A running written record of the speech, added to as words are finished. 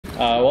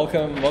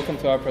Welcome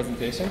to our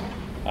presentation.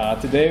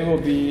 Today we'll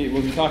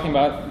be talking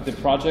about the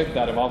project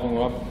that Evolving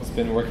Web has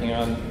been working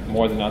on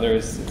more than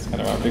others. It's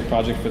kind of our big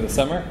project for the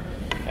summer,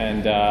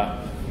 and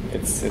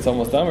it's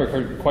almost done.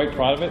 We're quite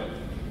proud of it,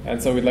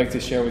 and so we'd like to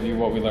share with you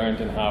what we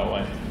learned and how it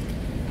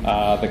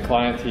went. The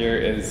client here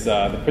is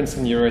the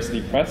Princeton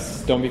University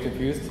Press. Don't be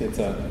confused. It's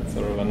a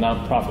sort of a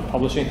non-profit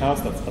publishing house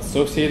that's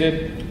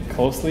associated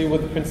closely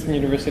with Princeton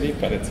University,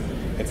 but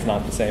it's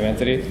not the same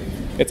entity.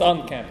 It's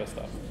on campus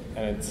though,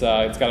 and it's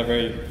got a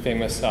very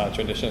famous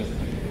tradition.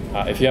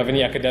 If you have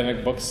any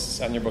academic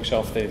books on your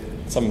bookshelf,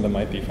 some of them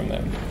might be from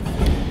there.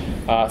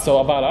 So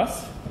about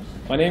us,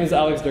 my name is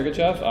Alex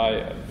Dergachev.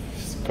 I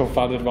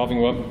co-founded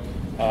Evolving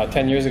Web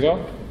 10 years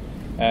ago,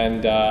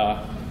 and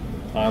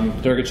I'm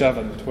Dergachev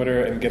on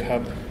Twitter and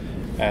GitHub,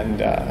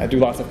 and I do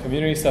lots of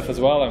community stuff as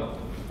well.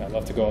 I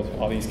love to go to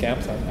all these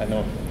camps. I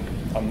know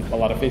a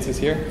lot of faces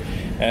here,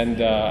 and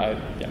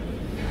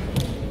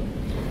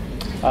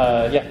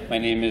my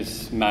name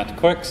is Matt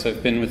Corks.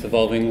 I've been with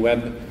Evolving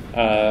Web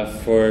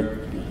for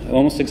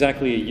almost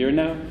exactly a year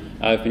now.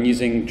 I've been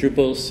using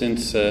Drupal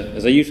since,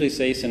 as I usually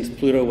say, since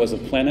Pluto was a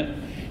planet.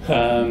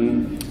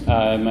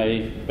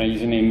 My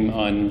username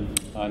on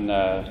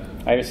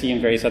IRC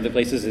and various other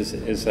places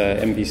is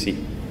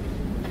MVC.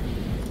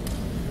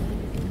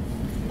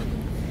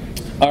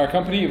 Our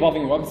company,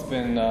 Evolving Web's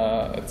been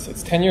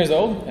it's 10 years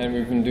old, and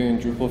we've been doing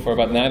Drupal for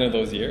about 9 of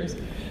those years.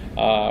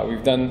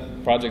 We've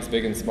done projects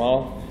big and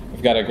small.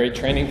 We've got a great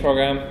training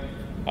program.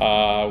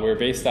 We're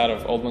based out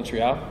of Old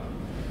Montreal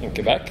in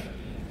Quebec,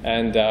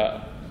 and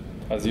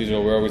as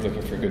usual, we're always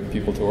looking for good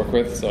people to work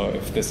with. So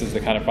if this is the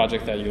kind of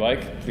project that you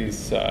like,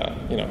 please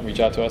reach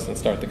out to us and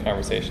start the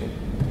conversation.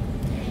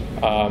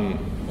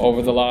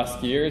 Over the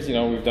last years,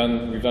 we've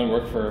done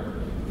work for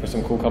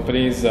some cool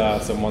companies.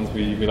 Some ones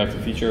we like to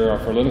feature are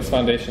for Linux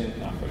Foundation,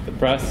 for the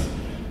Press,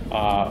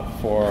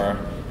 for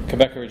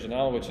Quebec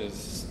Original, which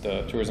is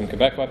the Tourism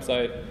Quebec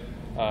website,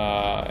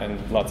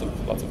 and lots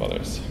of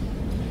others.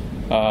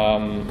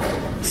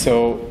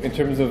 So in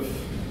terms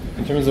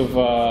of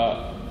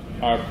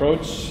our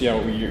approach,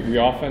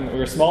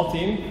 we're a small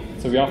team,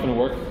 so we often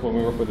when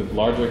we work with a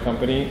larger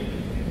company,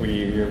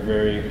 we're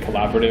very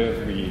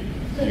collaborative. We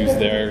use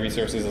their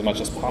resources as much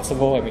as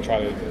possible, and we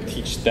try to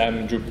teach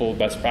them Drupal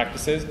best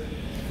practices.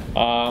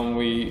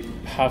 We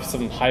have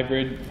some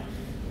hybrid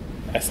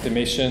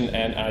estimation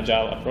and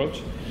agile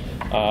approach.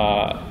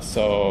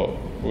 So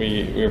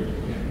we're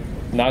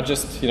not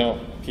just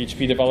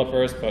PHP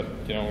developers, but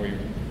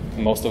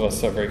most of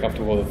us are very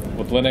comfortable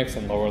with Linux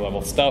and lower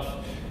level stuff,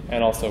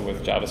 and also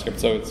with JavaScript.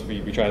 So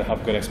we try to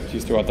have good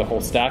expertise throughout the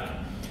whole stack.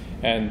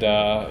 And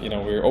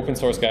we're open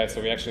source guys,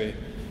 so we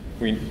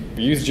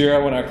use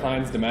Jira when our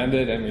clients demand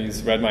it, and we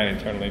use Redmine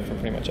internally for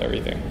pretty much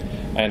everything,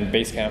 and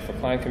Basecamp for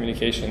client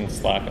communication,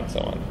 Slack, and so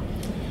on.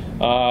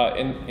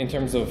 In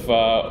terms of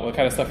what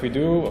kind of stuff we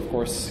do, of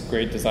course,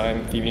 great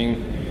design,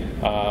 theming,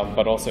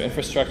 but also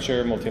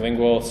infrastructure,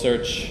 multilingual,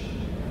 search,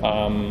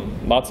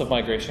 lots of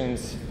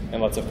migrations,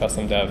 and lots of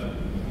custom dev.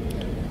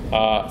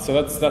 So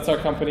that's our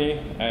company,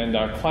 and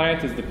our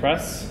client is the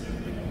Press.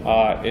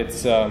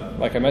 It's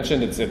like I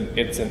mentioned, it's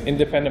an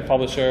independent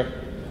publisher,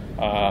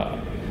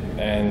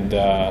 and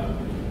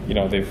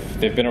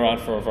they've been around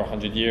for over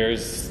 100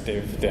 years.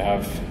 They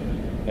have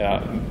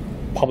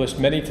published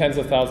many tens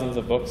of thousands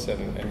of books,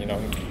 and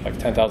like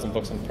 10,000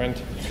 books in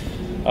print,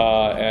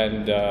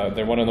 and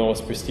they're one of the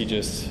most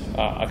prestigious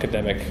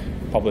academic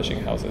publishing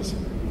houses.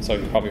 So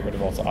you've probably heard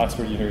of also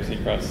Oxford University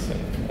Press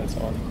and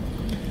so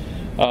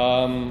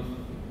on.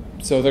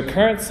 So the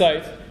current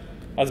site,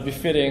 as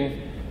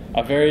befitting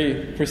a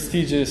very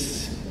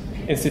prestigious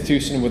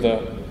institution with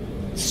a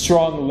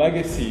strong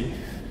legacy,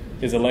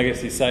 is a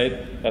legacy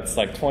site that's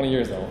like 20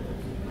 years old.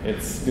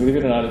 It's, believe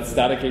it or not, it's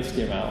static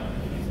HTML.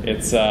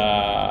 It's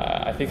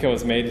I think it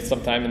was made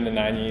sometime in the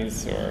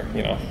 90s or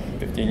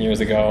 15 years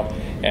ago,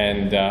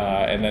 and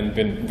then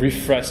been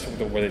refreshed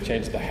where they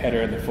changed the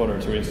header and the footer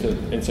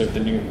to insert the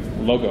new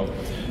logo.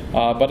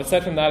 But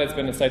aside from that, it's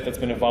been a site that's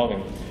been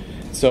evolving.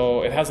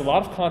 So it has a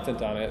lot of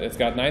content on it. It's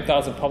got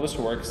 9,000 published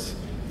works.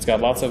 It's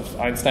got lots of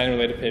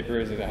Einstein-related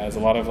papers. It has a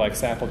lot of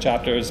sample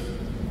chapters,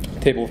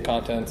 table of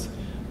contents,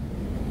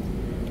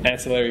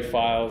 ancillary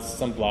files,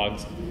 some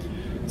blogs.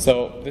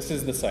 So this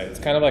is the site. It's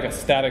kind of like a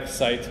static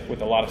site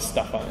with a lot of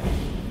stuff on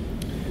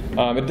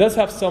it. It does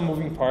have some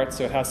moving parts,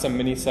 so it has some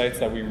mini sites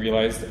that we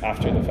realized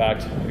after the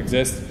fact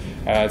exist.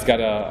 It's got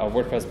a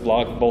WordPress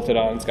blog bolted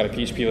on. It's got a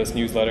PHP list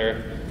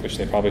newsletter, which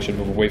they probably should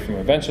move away from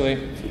eventually.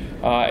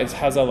 It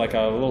has a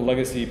little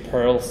legacy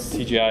Perl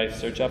CGI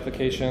search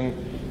application,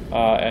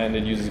 and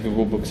it uses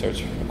Google Book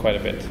Search quite a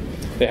bit.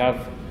 They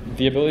have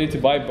the ability to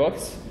buy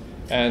books,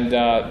 and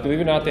believe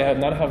it or not, they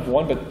not have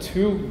one but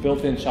 2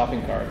 built-in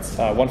shopping carts.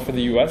 One for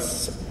the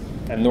US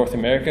and North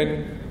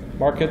American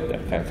market,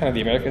 kind of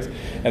the Americas,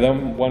 and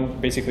then one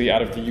basically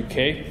out of the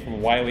UK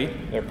from Wiley,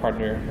 their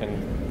partner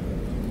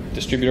and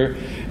distributor,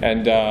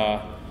 and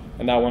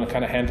that one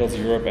kind of handles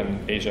Europe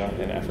and Asia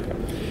and Africa.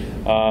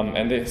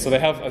 So they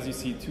have, as you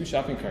see, 2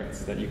 shopping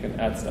carts that you can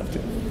add stuff to.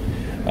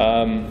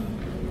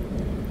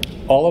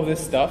 all of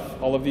this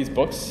stuff, all of these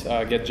books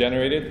get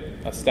generated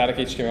as static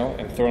HTML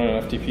and thrown on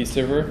an FTP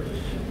server.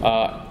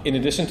 In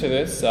addition to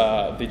this,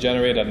 they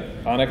generate an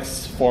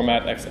Onyx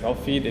format XML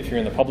feed. If you're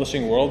in the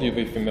publishing world, you'll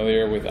be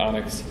familiar with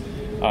Onyx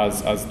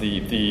as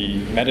the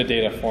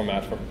metadata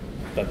format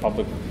that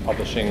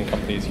publishing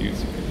companies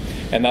use.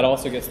 And that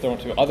also gets thrown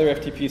to other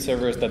FTP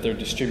servers that their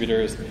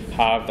distributors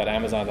have, that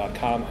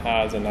Amazon.com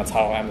has, and that's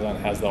how Amazon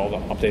has all the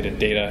updated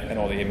data and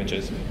all the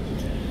images.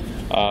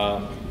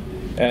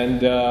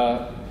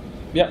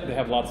 Yeah, they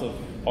have lots of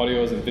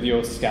audios and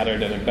videos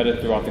scattered and embedded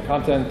throughout the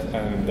content,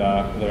 and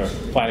they're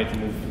planning to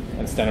move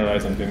and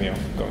standardize on Vimeo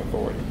going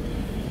forward.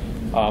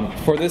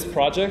 For this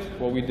project,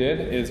 what we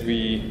did is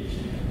we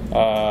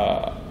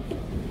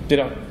did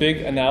a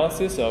big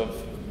analysis of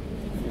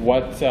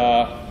what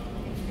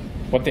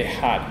they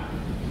had,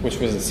 which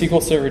was a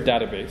SQL Server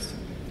database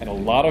and a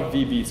lot of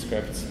VB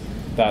scripts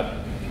that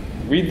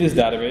read this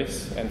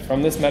database, and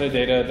from this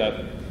metadata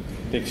that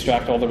they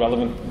extract all the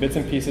relevant bits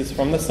and pieces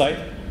from the site,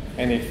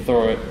 and they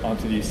throw it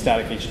onto the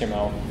static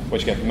HTML,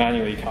 which gets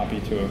manually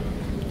copied to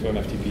an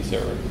FTP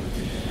server.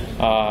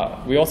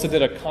 We also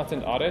did a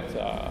content audit.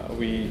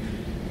 We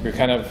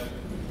kind of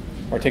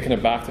were taken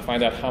aback to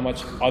find out how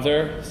much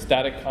other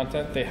static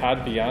content they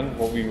had beyond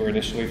what we were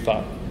initially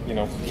thought,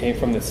 came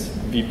from this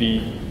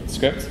VB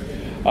script,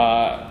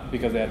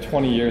 because they had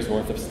 20 years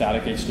worth of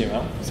static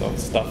HTML, so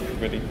stuff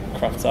really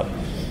crafts up.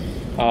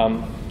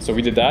 So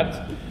we did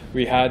that.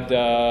 We had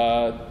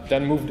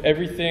then moved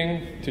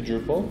everything to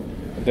Drupal.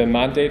 The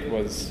mandate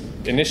was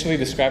initially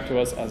described to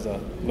us as a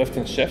lift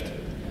and shift,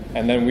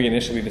 and then we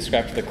initially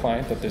described to the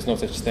client that there's no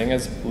such thing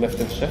as lift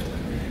and shift.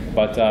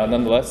 But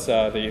nonetheless,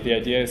 the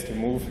idea is to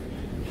move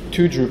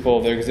to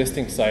Drupal, their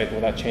existing site,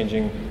 without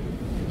changing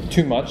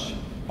too much.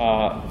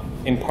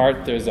 In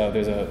part, there's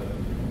a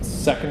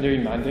secondary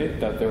mandate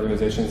that the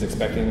organization is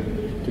expecting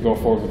to go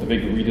forward with a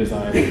big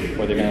redesign,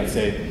 where they're going to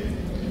say,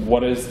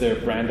 what is their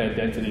brand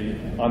identity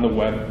on the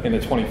web in the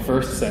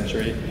 21st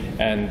century,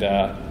 and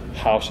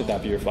how should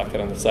that be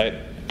reflected on the site?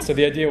 So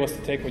the idea was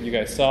to take what you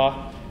guys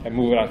saw and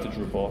move it out to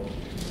Drupal.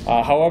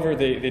 However,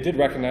 they did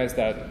recognize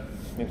that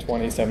in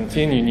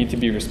 2017 you need to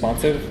be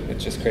responsive.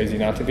 It's just crazy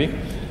not to be.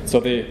 So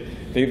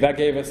that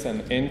gave us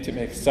an in to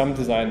make some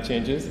design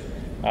changes.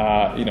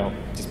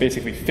 Just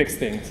basically fix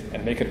things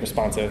and make it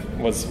responsive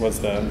was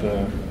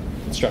the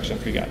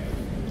instructions we got.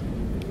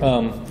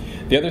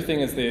 The other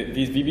thing is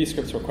these VB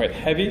scripts were quite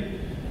heavy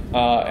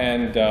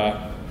and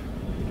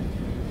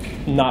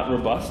not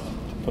robust,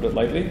 to put it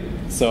lightly.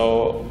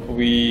 So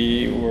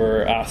we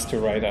were asked to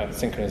write a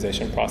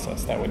synchronization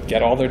process that would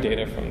get all their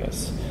data from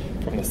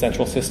the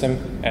central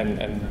system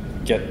and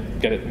get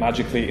it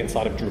magically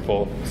inside of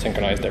Drupal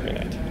synchronized every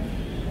night.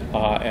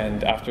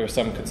 And after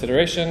some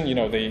consideration,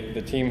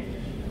 the team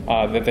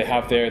that they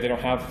have there, they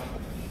don't have,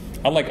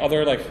 unlike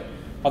other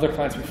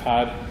clients we've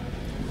had,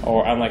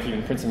 or unlike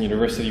even Princeton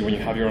University, when you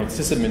have your own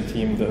sysadmin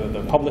team,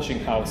 the publishing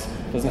house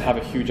doesn't have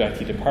a huge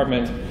IT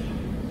department.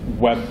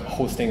 Web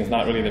hosting is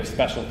not really their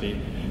specialty.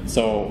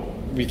 So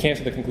we came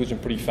to the conclusion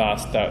pretty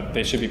fast that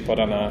they should be put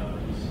on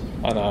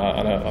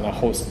a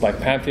host like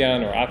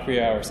Pantheon or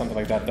Acquia or something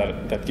like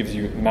that gives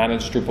you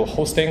managed Drupal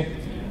hosting,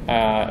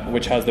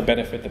 which has the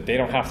benefit that they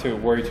don't have to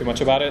worry too much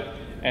about it,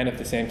 and at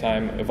the same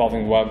time,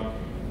 Evolving Web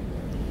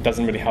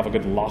doesn't really have a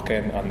good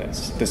lock-in on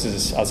this. This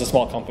is, as a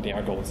small company,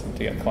 our goal is to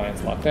get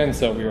clients locked in,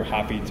 so we were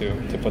happy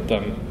to put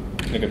them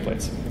in a good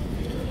place.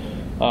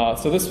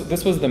 So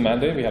this was the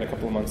mandate. We had a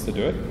couple of months to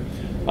do it.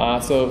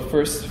 So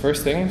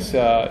first things,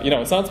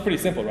 it sounds pretty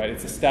simple, right?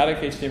 It's a static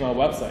HTML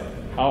website.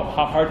 How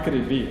hard could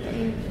it be? I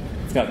mean,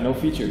 it's got no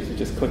features. You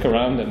just click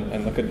around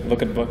and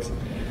look at books.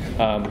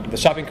 The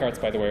shopping carts,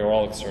 by the way, are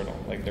all external.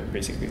 Like, they're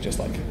basically just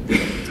like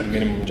some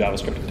minimum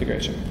JavaScript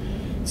integration.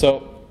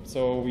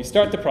 So we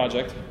start the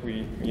project.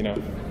 We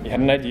had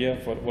an idea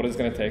of what it's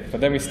going to take, but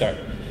then we start.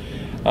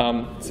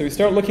 So we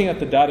start looking at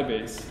the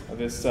database,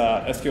 this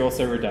SQL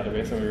Server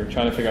database, and we were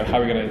trying to figure out how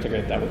we're going to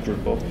integrate that with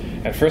Drupal.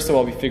 And first of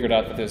all, we figured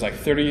out that there's like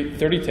 30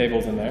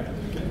 tables in there.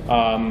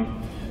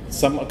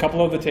 A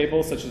couple of the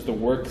tables, such as the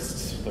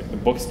works, like the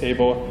books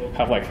table,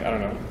 have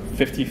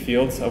 50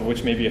 fields, of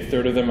which maybe a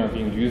third of them are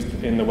being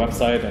used in the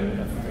website,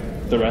 and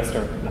the rest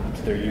are not.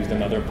 They're used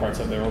in other parts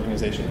of their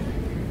organization.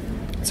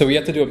 So we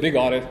had to do a big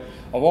audit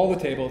of all the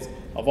tables,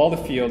 of all the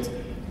fields.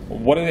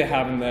 What do they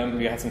have in them?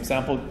 We had some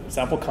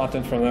sample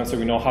content from them, so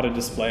we know how to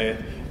display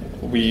it.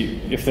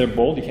 If they're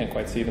bold, you can't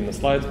quite see it in the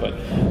slides, but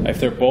if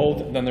they're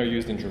bold, then they're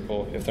used in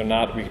Drupal. If they're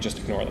not, we can just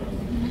ignore them.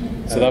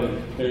 So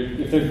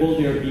if they're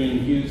bold, they're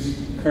being used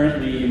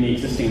currently in the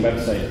existing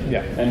website.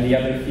 Yeah. And the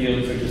other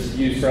fields are just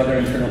used for other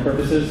internal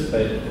purposes,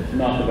 but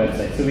not the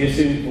website. So we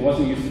assume if it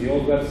wasn't used for the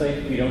old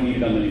website, we don't need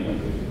it on the new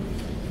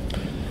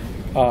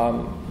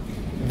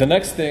one. The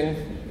next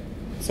thing.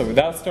 So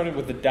that started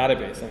with the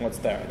database and what's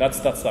there.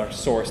 That's our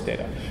source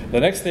data. The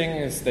next thing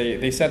is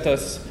they sent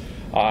us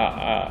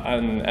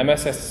an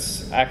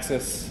MSS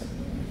Access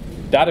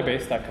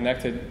database that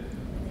connected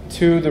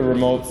to the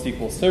remote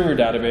SQL Server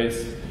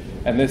database,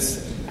 and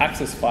this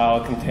Access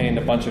file contained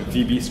a bunch of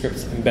VB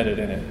scripts embedded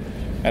in it.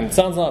 And it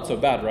sounds not so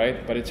bad,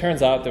 right? But it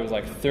turns out there was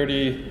like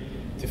 30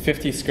 to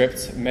 50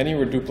 scripts. Many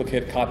were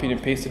duplicate, copied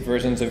and pasted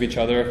versions of each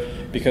other,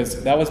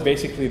 because that was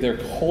basically their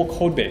whole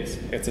code base.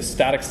 It's a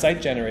static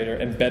site generator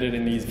embedded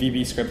in these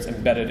VB scripts,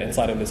 embedded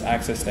inside of this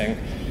Axis thing,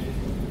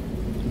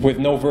 with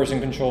no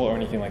version control or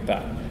anything like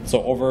that.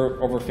 So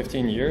over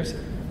 15 years,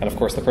 and of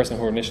course the person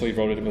who initially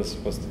wrote it was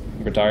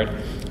retired.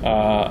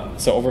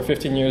 So over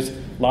 15 years,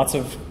 lots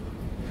of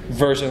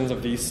versions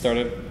of these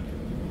started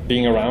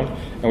being around,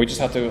 and we just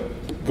had to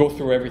go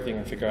through everything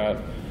and figure out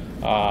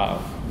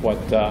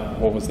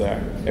what was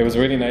there. It was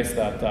really nice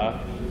that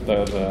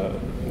the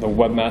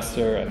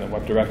webmaster and the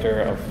web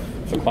director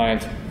of the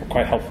client were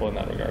quite helpful in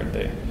that regard.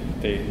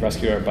 They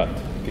rescued our butt,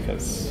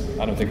 because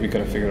I don't think we could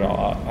have figured it all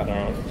out on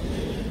our own.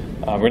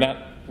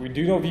 We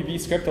do know VB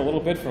script a little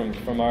bit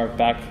from our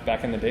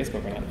back in the days,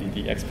 but we're not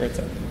VB experts,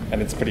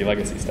 and it's pretty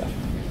legacy stuff.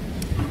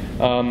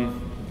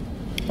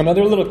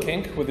 Another little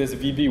kink with this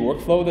VB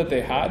workflow that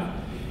they had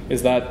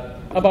is that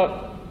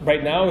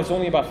right now it's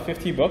only about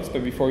 50 books,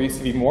 but before it used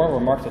to be more, were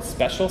marked as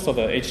special. So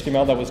the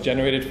HTML that was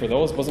generated for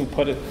those wasn't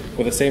put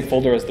with the same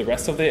folder as the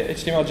rest of the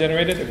HTML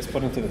generated. It was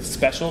put into the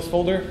specials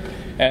folder,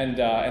 and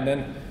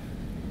then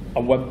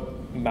a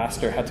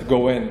webmaster had to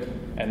go in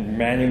and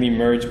manually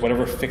merge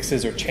whatever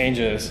fixes or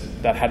changes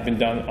that had been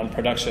done on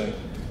production.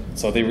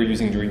 So they were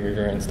using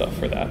Dreamweaver and stuff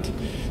for that.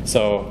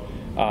 So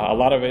a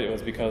lot of it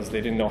was because they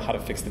didn't know how to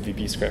fix the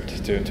VB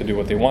script to do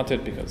what they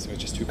wanted, because it was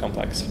just too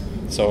complex.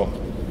 So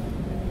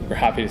we're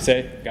happy to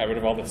say, got rid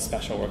of all this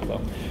special workflow.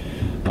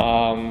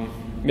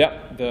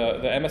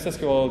 The MS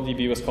SQL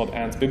DB was called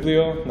Anne's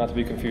Biblio, not to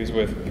be confused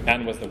with,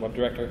 Anne was the web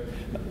director,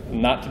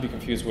 not to be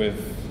confused with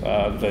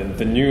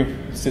the new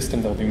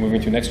system that we'll be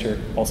moving to next year,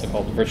 also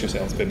called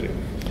VirtuSales Biblio.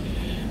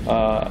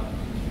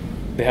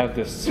 They have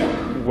this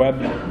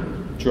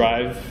web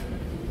drive,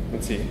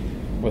 let's see,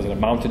 was it a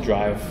mounted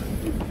drive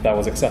that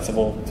was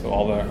accessible to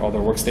all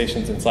their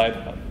workstations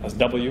inside as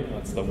W,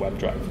 that's the web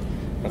drive.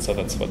 And so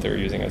that's what they were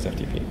using as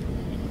FTP.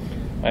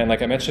 And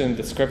like I mentioned,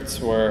 the scripts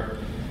were,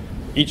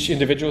 each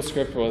individual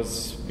script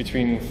was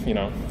between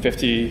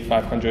 50,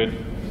 500,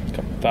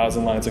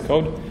 1,000 lines of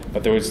code,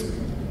 but there was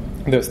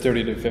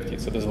 30 to 50,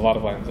 so there's a lot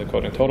of lines of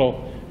code in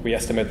total. We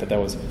estimate that there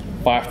was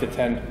 5 to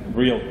 10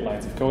 real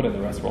lines of code, and the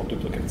rest were all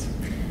duplicates.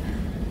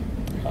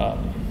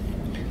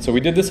 So we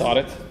did this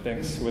audit,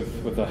 thanks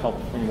with the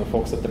help from the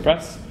folks at the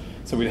press.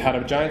 So we had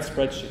a giant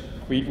spreadsheet.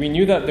 We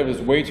knew that there was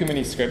way too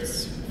many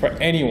scripts for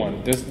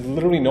anyone. There's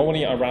literally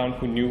nobody around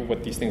who knew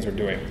what these things were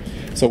doing.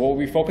 So what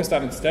we focused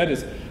on instead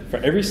is, for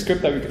every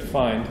script that we could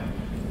find,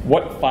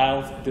 what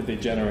files did they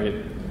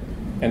generate?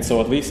 And so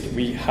at least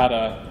we had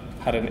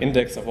an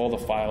index of all the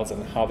files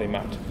and how they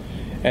mapped.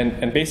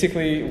 And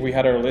basically we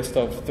had our list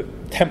of the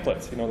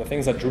templates, the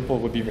things that Drupal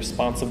would be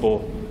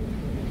responsible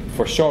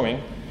for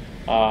showing.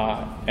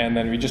 And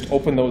then we just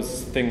opened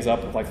those things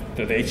up, like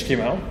the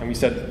HTML, and we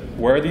said,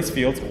 where are these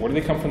fields? Where do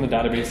they come from the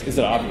database? Is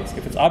it obvious?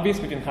 If it's obvious,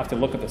 we didn't have to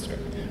look at the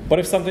script. But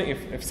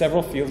if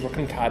several fields were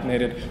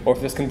concatenated, or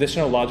if there's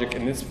conditional logic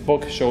in this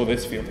book show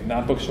this field, in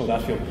that book show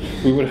that field,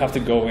 we would have to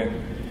go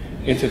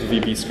into the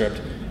VB script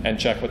and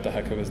check what the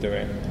heck it was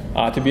doing.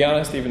 To be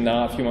honest, even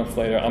now, a few months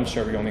later, I'm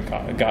sure we only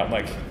got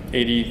like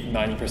 80,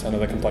 90% of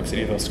the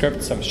complexity of those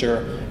scripts. I'm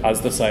sure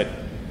as the site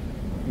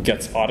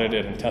gets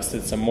audited and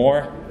tested some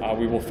more,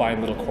 we will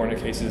find little corner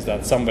cases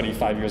that somebody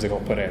 5 years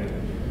ago put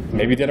in.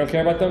 Maybe they don't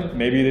care about them,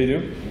 maybe they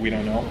do, we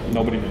don't know,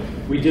 nobody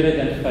knows. We did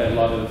identify a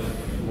lot of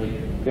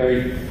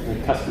very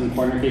custom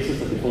corner cases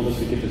that they told us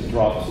we could just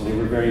drop, so they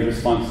were very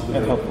responsive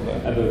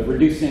about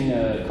reducing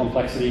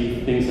complexity,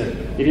 things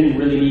that they didn't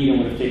really need and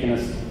would have taken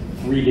us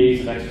 3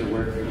 days of extra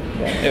work.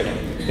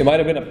 It might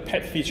have been a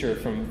pet feature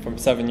from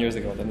 7 years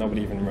ago that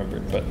nobody even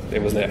remembered, but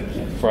it was there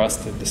for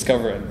us to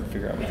discover and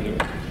figure out what to do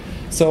with it.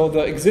 So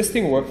the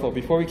existing workflow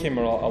before we came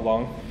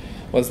along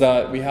was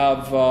that we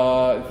have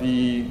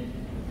the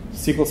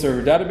SQL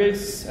Server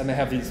database, and they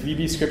have these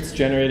VB scripts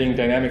generating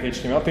dynamic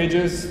HTML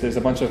pages. There's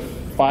a bunch of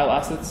file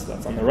assets,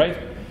 that's on the right.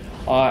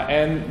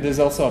 And there's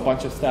also a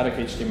bunch of static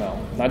HTML.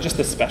 Not just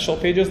the special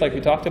pages like we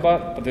talked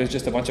about, but there's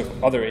just a bunch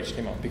of other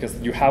HTML. Because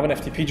you have an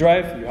FTP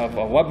drive, you have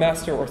a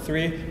webmaster or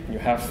 3, and you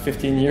have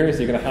 15 years,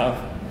 you're going to have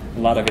a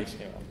lot of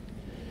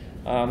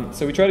HTML.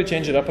 So we try to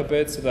change it up a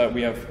bit so that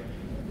we have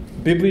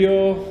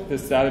Biblio,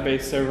 this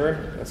database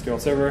server, SQL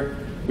server.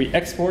 We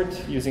export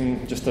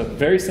using just a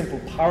very simple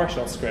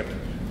PowerShell script.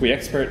 We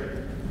export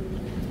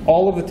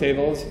all of the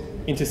tables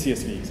into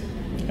CSVs.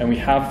 And we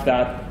have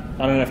that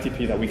on an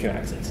FTP that we can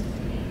access.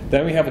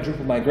 Then we have a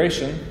Drupal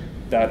migration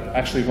that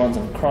actually runs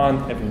on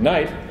cron every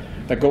night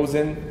that goes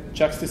in,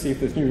 checks to see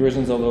if there's new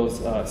versions of those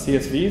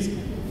CSVs,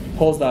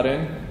 pulls that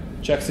in,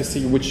 checks to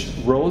see which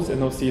rows in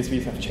those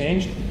CSVs have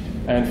changed.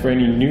 And for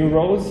any new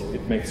rows,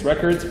 it makes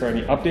records. For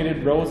any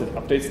updated rows, it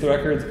updates the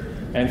records.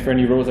 And for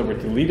any rows that were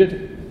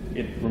deleted,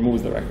 it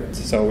removes the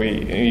records. So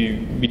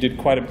we did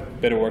quite a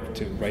bit of work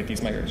to write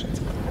these migrations.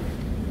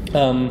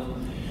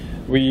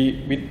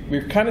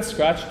 We've kind of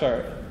scratched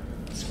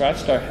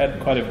our head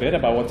quite a bit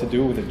about what to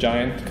do with a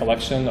giant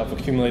collection of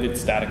accumulated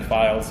static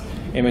files,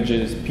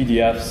 images,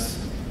 PDFs,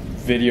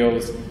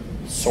 videos,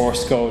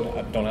 source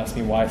code. Don't ask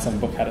me why some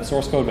book had a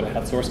source code, but it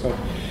had source code.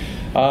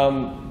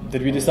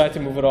 Did we decide to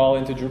move it all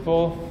into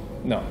Drupal?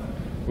 No.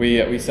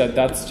 We said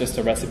that's just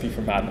a recipe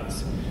for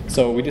madness.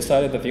 So we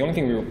decided that the only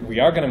thing we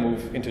are going to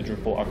move into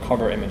Drupal are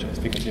cover images,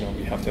 because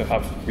we have to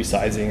have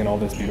resizing and all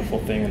this beautiful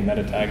thing and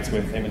meta tags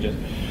with images.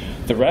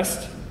 The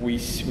rest,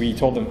 we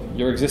told them,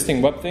 your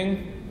existing web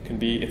thing can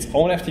be its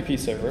own FTP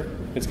server.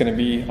 It's going to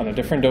be on a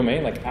different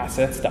domain, like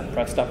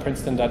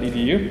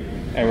assets.press.princeton.edu,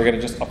 and we're going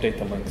to just update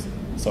the links.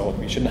 So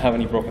we shouldn't have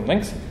any broken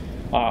links,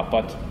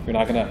 but we're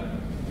not going to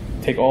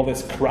take all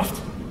this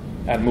cruft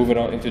and move it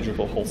on into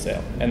Drupal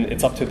wholesale. And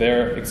it's up to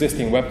their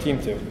existing web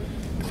team to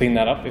clean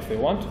that up if they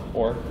want,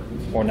 or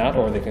not,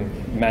 or they can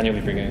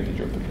manually bring it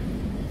into Drupal.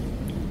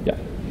 Yeah.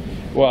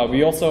 Well,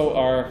 we also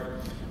are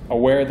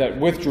aware that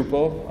with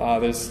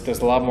Drupal, there's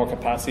a lot more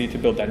capacity to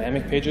build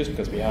dynamic pages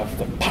because we have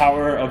the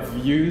power of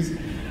views.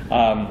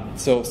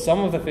 So some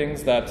of the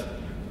things that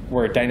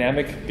were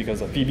dynamic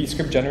because of VB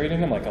script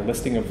generating them, like a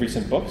listing of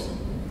recent books,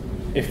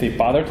 if they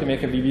bothered to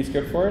make a VB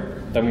script for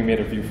it, then we made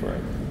a view for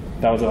it.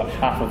 That was about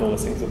half of the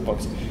listings of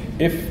books.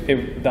 If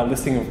that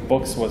listing of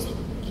books was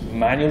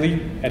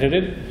manually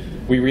edited,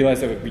 we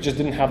realized that we just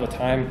didn't have the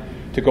time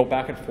to go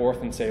back and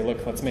forth and say,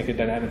 look, let's make it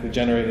dynamically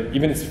generated.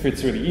 Even if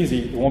it's really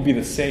easy, it won't be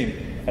the same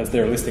as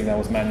their listing that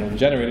was manually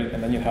generated,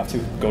 and then you have to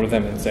go to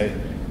them and say,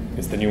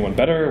 is the new one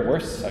better,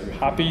 worse? Are you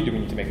happy? Do we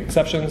need to make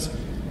exceptions?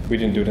 We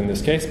didn't do it in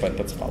this case, but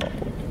let's follow up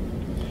with it.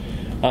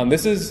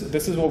 This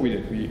is what we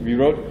did. We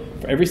wrote,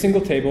 for every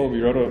single table, we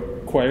wrote a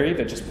query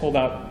that just pulled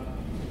out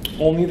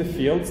only the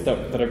fields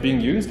that are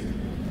being used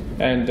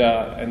and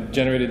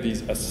generated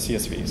these as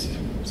CSVs.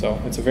 So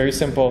it's a very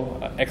simple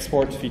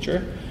export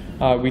feature.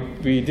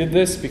 We did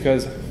this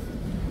because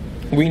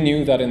we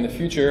knew that in the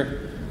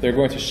future they're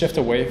going to shift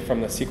away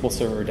from the SQL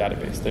Server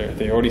database.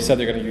 They already said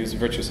they're going to use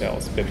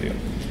VirtuSales Biblio.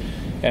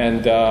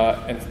 And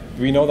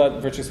we know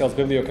that VirtuSales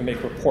Biblio can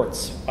make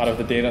reports out of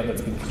the data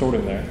that's been stored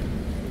in there.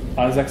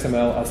 As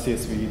XML, as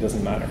CSV,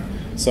 doesn't matter.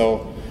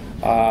 So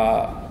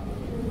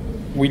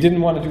we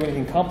didn't want to do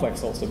anything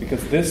complex also,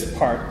 because this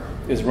part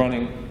is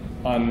running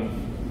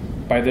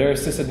by their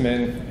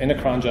sysadmin in a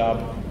cron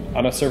job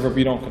on a server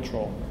we don't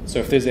control. So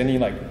if there's any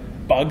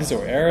bugs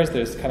or errors,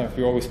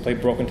 we always play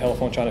broken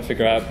telephone trying to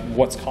figure out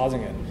what's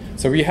causing it.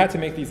 So we had to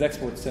make these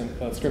export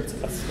scripts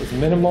as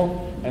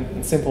minimal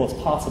and simple as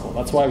possible.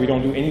 That's why we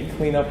don't do any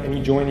cleanup,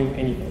 any joining,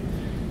 anything.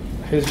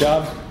 His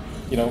job,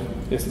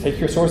 is to take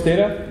your source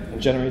data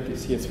and generate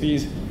these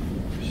CSVs.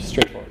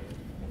 Straightforward.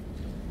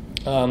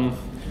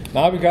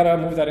 Now we've got to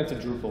move that into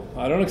Drupal.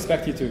 I don't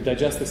expect you to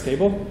digest this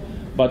table,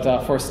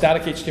 but for a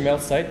static HTML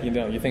site,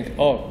 you think,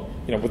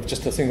 with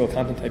just a single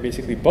content type,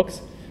 basically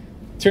books.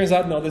 Turns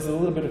out, no, there's a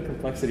little bit of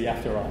complexity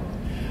after all.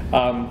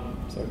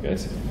 So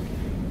guys,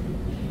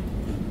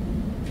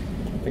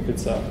 I think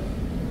it's, yeah.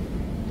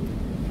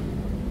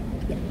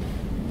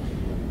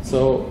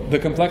 So the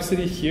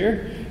complexity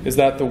here is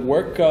that the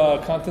work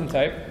content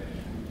type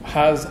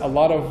has a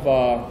lot of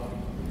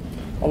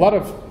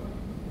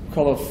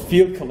call it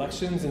field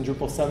collections in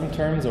Drupal 7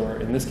 terms, or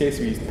in this case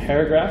we use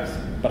paragraphs,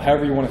 but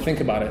however you want to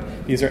think about it.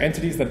 These are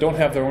entities that don't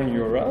have their own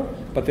URL,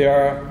 but they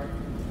are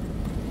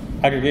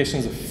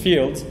aggregations of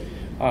fields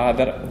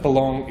that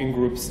belong in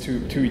groups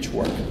to each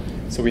work.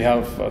 So we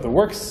have the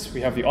works,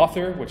 we have the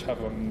author, which have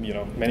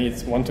many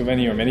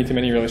one-to-many or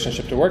many-to-many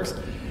relationship to works,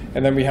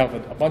 and then we have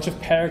a bunch of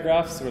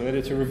paragraphs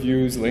related to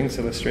reviews, links,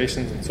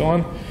 illustrations, and so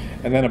on,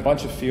 and then a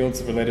bunch of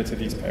fields related to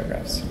these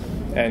paragraphs.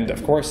 And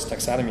of course,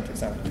 taxonomy.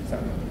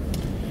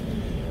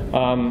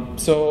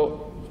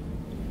 So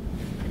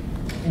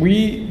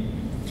we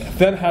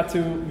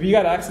then we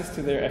got access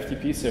to their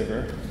FTP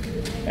server,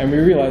 and we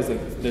realized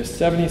that there's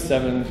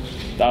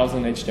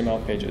 77,000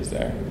 HTML pages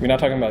there. We're not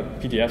talking about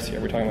PDFs here,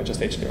 we're talking about just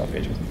HTML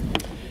pages.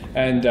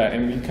 And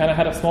we kind of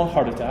had a small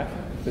heart attack.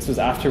 This was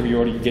after we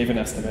already gave an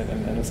estimate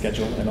and a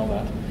schedule and all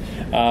that.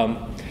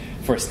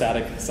 For a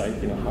static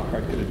site, how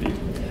hard could it be?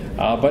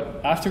 But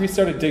after we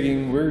started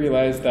digging, we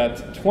realized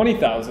that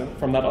 20,000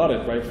 from that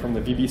audit, right, from the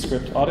VB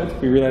script audit,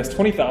 we realized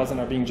 20,000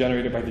 are being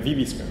generated by the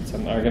VB scripts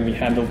and are going to be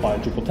handled by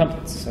Drupal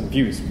templates and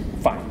views.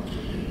 Fine.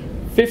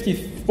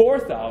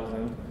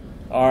 54,000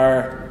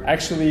 are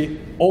actually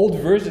old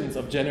versions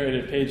of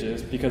generated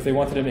pages because they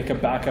wanted to make a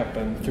backup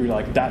and through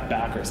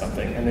 .back or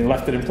something, and they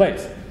left it in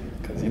place.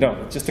 Because it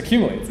just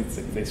accumulates. It's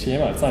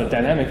HTML. It's not a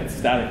dynamic, it's a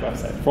static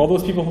website. For all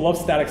those people who love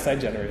static site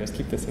generators,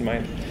 keep this in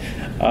mind.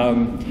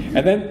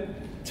 And then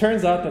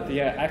turns out that the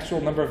actual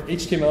number of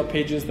HTML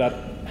pages that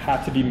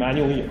had to be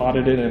manually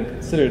audited and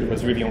considered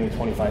was really only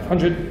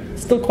 2,500.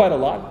 Still quite a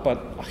lot,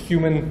 but a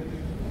human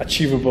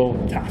achievable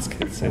task.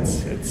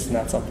 It's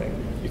not something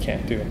you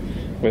can't do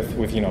with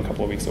a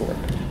couple of weeks of work.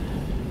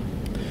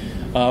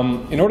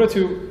 In order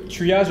to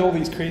triage all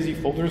these crazy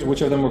folders,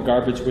 which of them were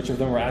garbage, which of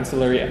them were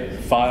ancillary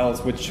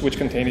files, which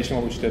contain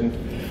HTML, which didn't,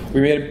 we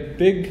made a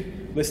big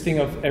listing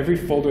of every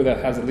folder that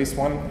has at least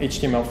one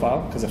HTML file,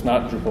 because if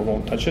not, Drupal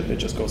won't touch it. It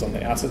just goes on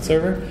the asset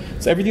server.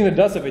 So everything that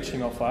does have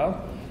HTML file,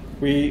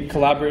 we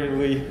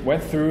collaboratively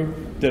went through,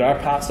 did our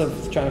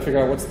passive, trying to figure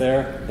out what's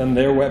there, then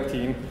their web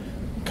team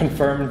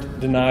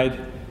confirmed, denied,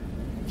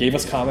 gave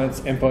us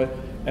comments, input,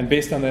 and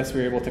based on this,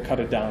 we were able to cut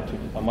it down to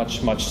a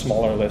much, much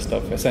smaller list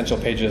of essential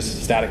pages,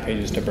 static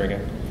pages to bring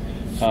in.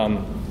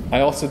 I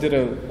also did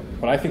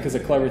what I think is a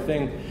clever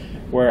thing,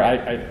 where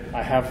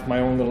I have my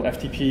own little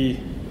FTP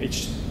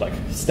like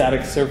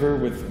static server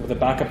with a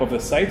backup of the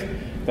site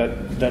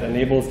that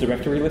enables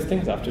directory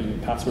listings after you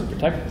password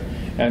protect,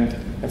 and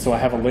so I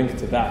have a link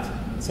to that.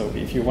 So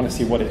if you want to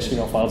see what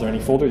HTML files are in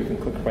any folder, you can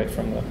click right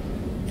from the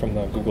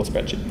Google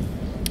spreadsheet.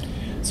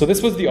 So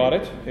this was the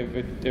audit.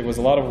 It was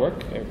a lot of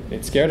work.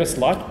 It scared us a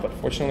lot, but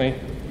fortunately,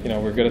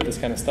 we're good at this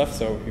kind of stuff,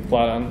 so we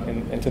plowed on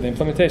into the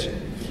implementation.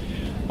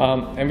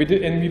 And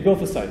we built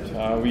the site.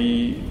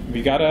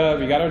 We got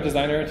our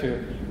designer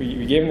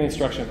we gave him the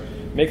instruction: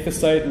 make the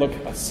site look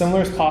as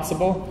similar as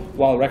possible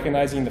while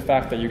recognizing the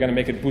fact that you're going to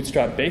make it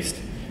bootstrap based.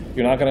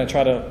 You're not going to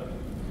try to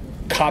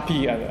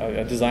copy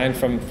a design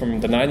from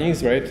the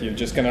 90s, right? You're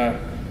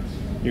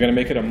going to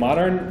make it a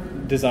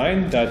modern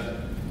design that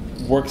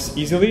works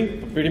easily,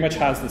 but pretty much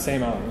has the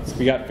same elements.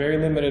 We got very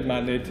limited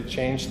mandate to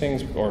change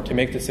things or to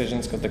make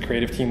decisions because the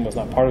creative team was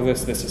not part of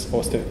this. This is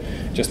supposed to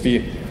just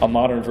be a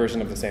modern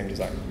version of the same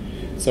design.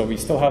 So we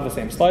still have the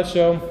same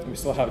slideshow. We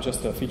still have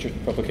just the featured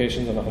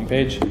publications on the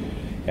homepage.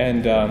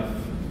 And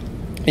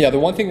the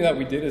one thing that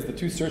we did is the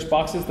 2 search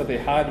boxes that they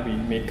had, we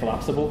made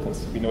collapsible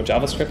because we know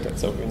JavaScript. And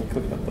so when you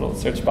click that little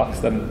search box,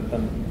 then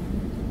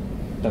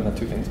the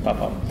 2 things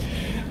pop up.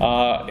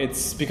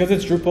 It's because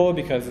it's Drupal,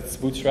 because it's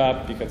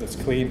Bootstrap, because it's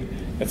clean.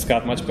 It's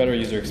got much better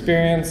user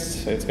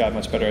experience. It's got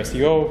much better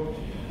SEO.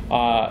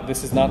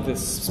 This is not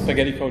this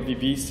spaghetti code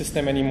VB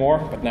system anymore,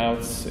 but now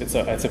it's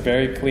a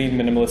very clean,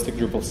 minimalistic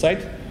Drupal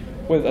site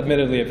with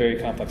admittedly a very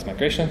complex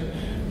migration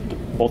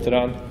bolted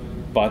on.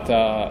 But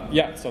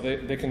so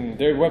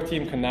their web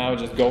team can now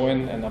just go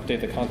in and update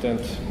the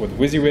content with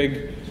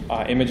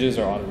WYSIWYG. Images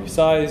are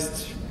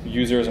auto-resized.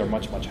 Users are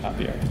much, much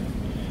happier.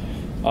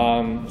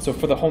 So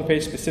for the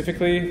homepage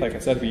specifically, like I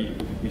said, we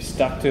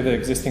stuck to the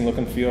existing look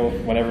and feel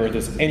whenever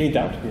there's any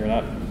doubt. We're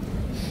not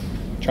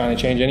trying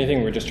to change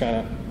anything. We're just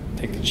trying to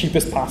take the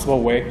cheapest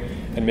possible way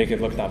and make it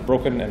look not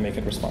broken and make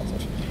it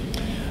responsive.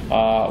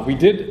 We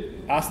did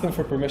ask them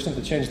for permission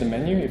to change the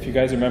menu. If you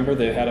guys remember,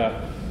 they had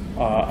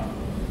a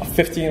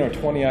 15 or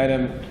 20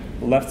 item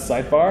left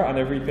sidebar on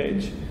every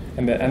page.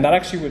 And that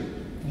actually would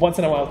once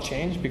in a while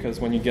change, because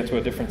when you get to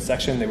a different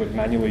section, they would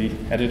manually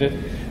edit it.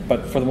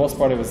 But for the most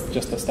part, it was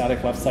just a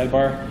static left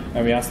sidebar,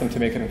 and we asked them to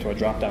make it into a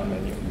drop-down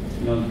menu.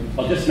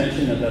 I'll just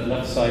mention that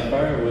left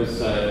sidebar was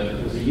a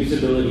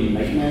usability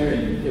nightmare.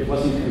 It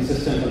wasn't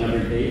consistent on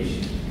every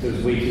page. It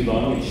was way too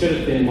long. It should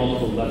have been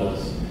multiple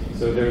levels.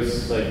 So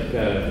there's we'll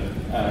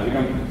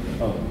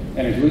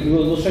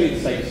show you the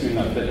site soon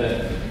enough, but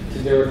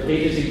there were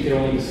pages that you could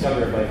only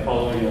discover by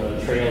following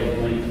a trail of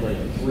link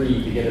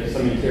 3 to get at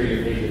some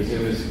interior pages.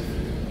 It was,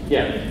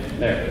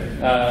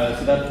 there.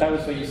 So that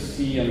was what you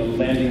see on the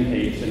landing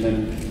page, and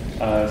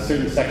then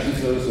certain sections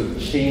of those would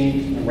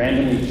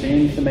randomly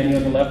change the menu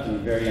on the left in a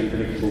very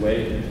unpredictable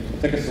way.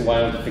 It took us a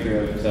while to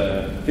figure out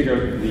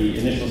the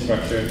initial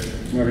structure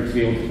in order to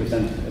be able to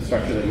present a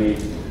structure that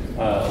made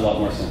a lot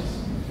more sense.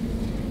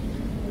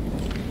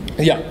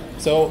 Yeah,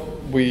 so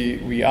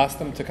we asked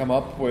them to come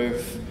up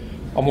with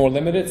a more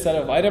limited set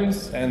of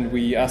items, and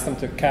we asked them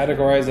to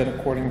categorize it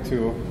according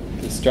to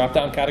these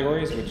drop-down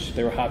categories, which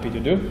they were happy to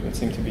do. It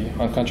seemed to be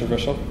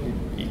uncontroversial,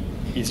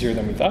 easier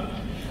than we thought.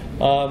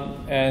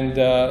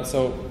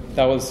 So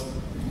that was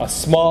a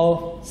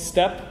small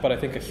step, but I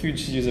think a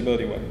huge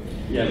usability win.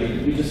 Yeah,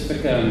 we just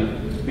took,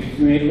 we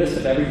made a list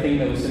of everything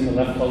that was in the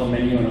left column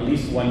menu on at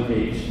least one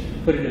page,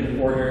 put it in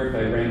order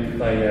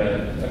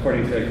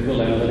according to Google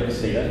Analytics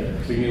data.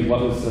 So we knew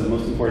what was the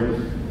most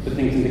important. Put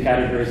things into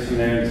categories from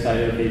there and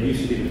decided, okay, these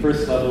should be the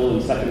first level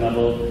and second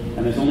level,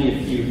 and there's only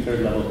a few third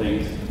level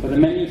things. But the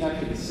menu is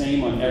actually the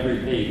same on every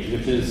page,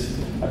 which is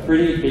a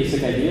pretty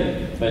basic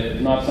idea,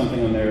 but not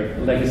something on their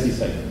legacy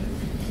site.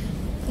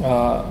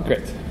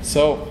 Great.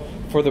 So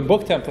for the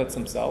book templates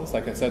themselves,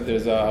 like I said,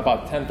 there's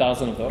about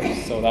 10,000 of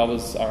those. So that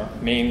was our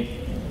main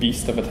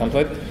beast of a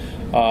template.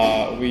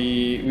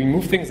 We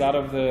moved things out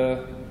of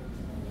the...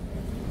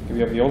 We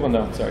have the old one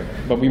now, sorry.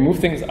 But we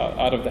moved things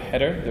out of the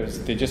header.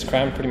 They just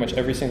crammed pretty much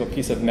every single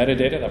piece of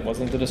metadata that was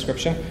in the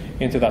description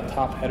into that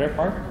top header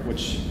part,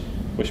 which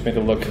made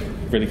it look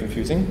really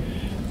confusing.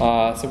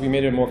 So we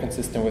made it more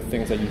consistent with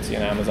things that you'd see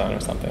on Amazon or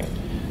something.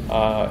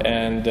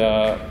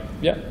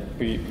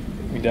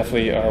 We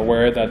definitely are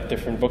aware that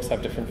different books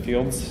have different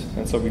fields,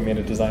 and so we made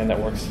a design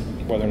that works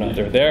whether or not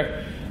they're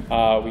there.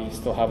 We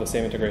still have the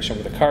same integration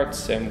with the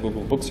carts and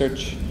Google Book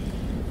Search.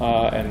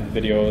 And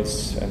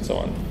videos and so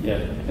on. Yeah.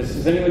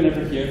 Has anyone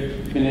ever here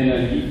been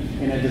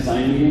in a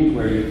design meeting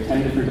where you have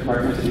 10 different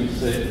departments and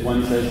each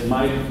one says,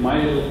 my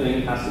little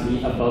thing has to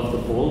be above the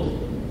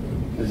fold?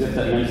 As if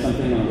that meant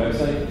something on a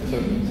website?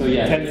 So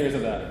yeah. 10 years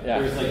of that, yeah.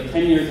 There was like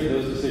 10 years of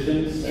those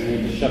decisions, and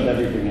they just shoved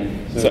everything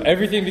in. So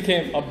everything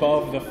became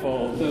above the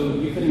fold.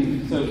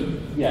 Everything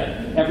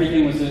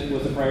was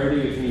a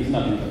priority, which means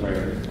nothing's a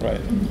priority.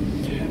 Right.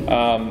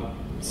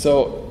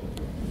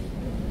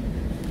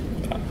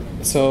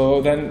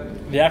 So then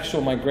the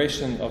actual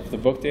migration of the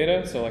book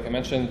data, so like I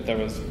mentioned, there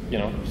was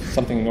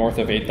something north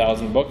of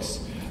 8,000 books.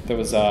 There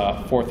was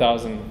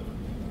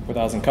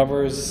 4,000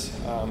 covers.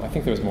 I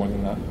think there was more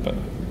than that, but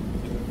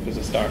there's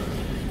a start.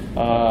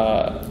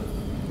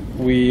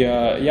 We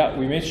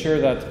made sure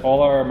that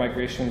all our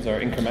migrations are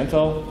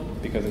incremental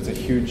because it's a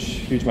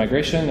huge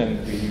migration,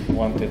 and we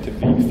want it to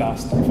be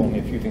fast if only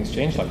a few things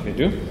change, like they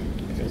do.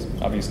 Because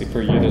obviously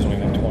per year there's only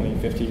like 20,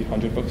 50,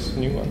 100 books,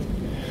 new ones.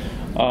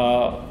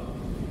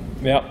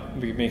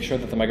 We make sure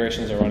that the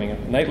migrations are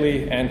running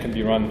nightly and can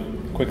be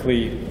run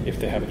quickly if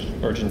they have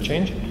urgent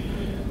change.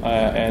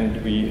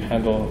 And we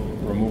handle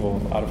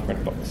removal out of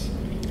print books.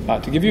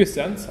 To give you a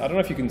sense, I don't know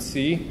if you can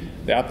see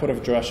the output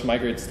of Drush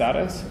migrate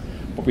status,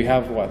 but we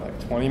have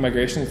like 20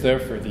 migrations there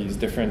for these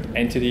different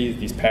entities,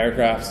 these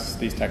paragraphs,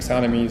 these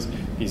taxonomies,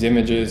 these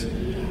images.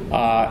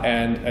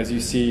 And as you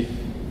see,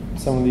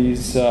 some of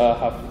these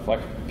have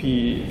like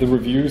the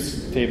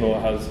reviews table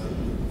has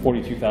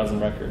 42,000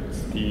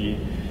 records. The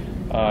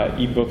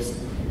ebooks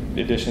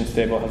editions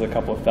table has a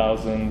couple of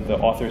thousand. The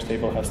authors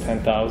table has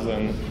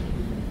 10,000.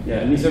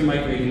 Yeah, and these are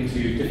migrating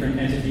to different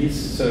entities.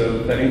 So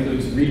that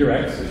includes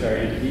redirects, which are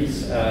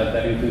entities.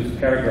 That includes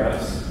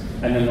paragraphs.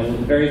 And then the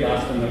very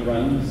last one that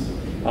runs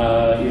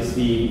is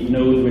the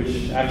node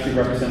which actually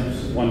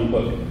represents one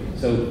book.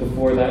 So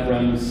before that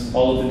runs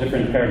all of the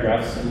different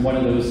paragraphs, and one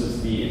of those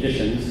is the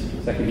editions. So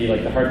that could be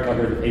like the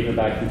hardcover, the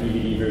paperback, the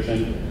DVD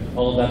version.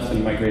 All of that's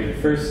been migrated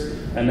first.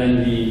 And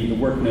then the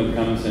work node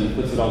comes and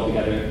puts it all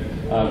together,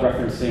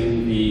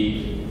 referencing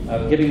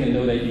getting the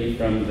node ID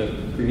from the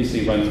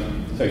previously run,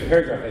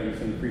 paragraph ID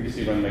from the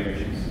previously run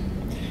migrations.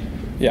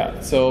 Yeah,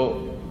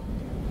 so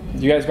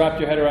you guys wrap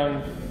your head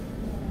around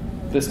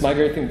this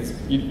migrate thing?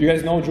 You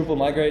guys know Drupal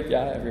migrate?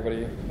 Yeah,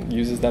 everybody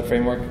uses that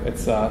framework.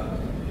 It's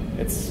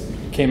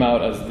came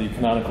out as the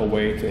canonical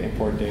way to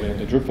import data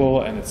into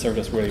Drupal, and it served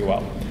us really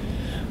well.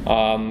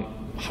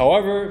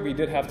 However, we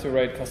did have to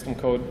write custom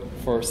code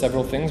for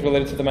several things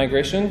related to the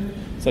migration,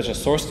 such as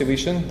source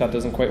deletion. That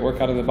doesn't quite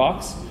work out of the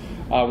box.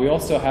 We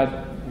also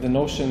had the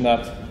notion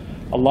that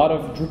a lot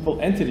of Drupal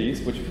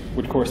entities, which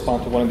would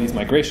correspond to one of these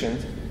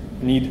migrations,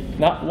 need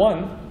not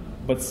one,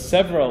 but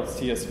several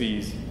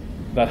CSVs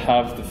that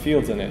have the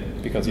fields in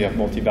it, because you have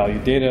multi-value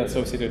data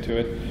associated to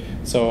it.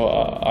 So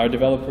our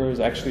developers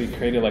actually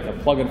created like a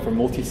plugin for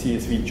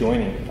multi-CSV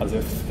joining, as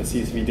if the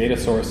CSV data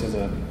source is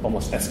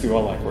almost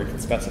SQL-like, where you can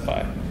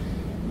specify,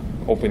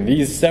 open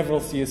these several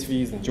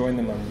CSVs and join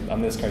them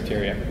on this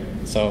criteria.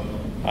 So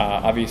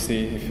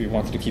obviously, if you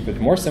wanted to keep it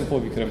more simple,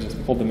 we could have just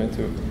pulled them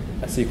into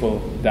a SQL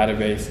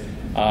database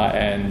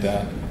and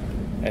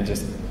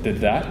just did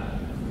that.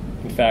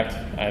 In fact,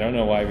 I don't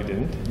know why we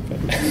didn't. But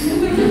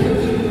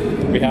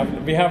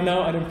we have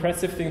now an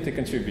impressive thing to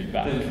contribute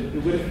back.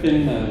 There would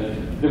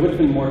have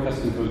been more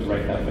custom code to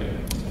write that way.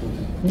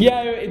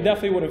 Yeah, it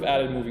definitely would have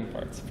added moving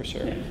parts for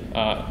sure.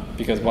 Yeah.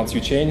 Because once you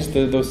change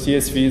those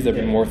CSVs, there'd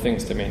be more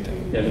things to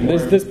maintain. Yeah,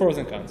 there's pros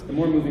and cons. The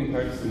more moving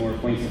parts, the more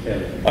points of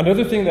failure.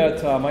 Another thing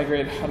that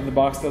Migrate out of the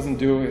box doesn't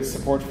do is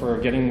support for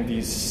getting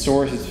these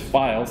source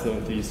files,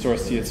 the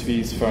source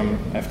CSVs from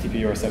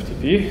FTP or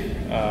SFTP.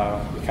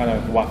 We kind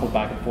of waffled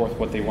back and forth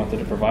what they wanted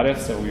to provide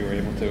us, so we were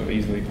able to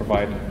easily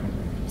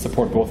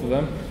support both of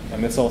them.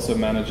 And this also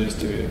manages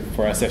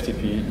for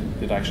SFTP,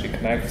 it actually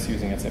connects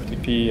using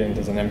SFTP and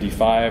does an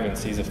MD5 and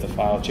sees if the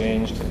file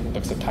changed and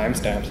looks at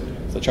timestamps.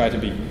 So try to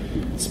be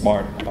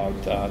smart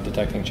about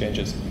detecting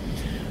changes.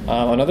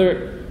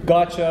 Another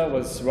gotcha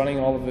was running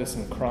all of this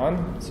in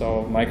cron.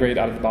 So Migrate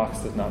out of the box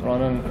did not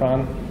run on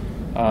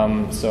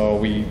cron. So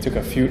we took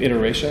a few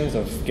iterations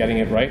of getting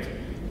it right,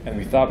 and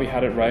we thought we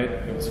had it right.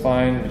 It was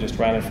fine. We just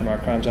ran it from our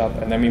cron job,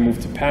 and then we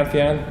moved to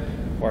Pantheon,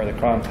 where the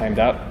cron timed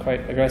out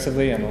quite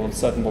aggressively, and all of a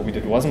sudden what we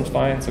did wasn't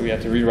fine, so we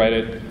had to rewrite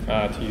it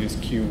to use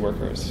queue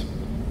workers.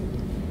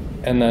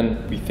 And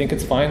then we think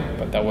it's fine,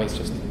 but that was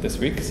just this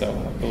week, so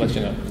we'll let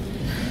you know.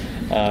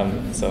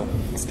 So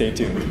stay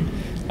tuned.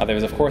 There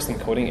was, of course,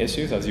 encoding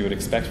issues, as you would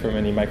expect from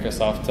any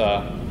Microsoft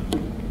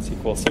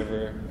SQL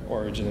Server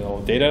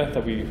original data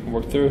that we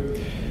worked through.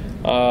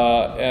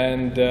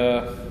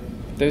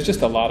 There's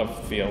just a lot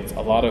of fields,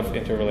 a lot of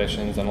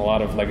interrelations, and a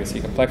lot of legacy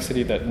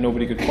complexity that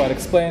nobody could quite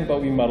explain, but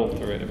we muddled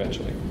through it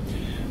eventually.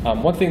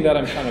 One thing that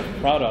I'm kind of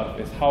proud of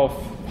is how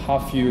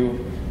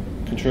few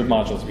contrib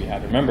modules we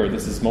have. Remember,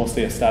 this is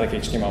mostly a static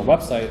HTML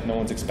website. No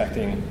one's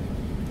expecting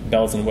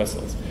bells and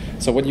whistles.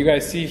 So what you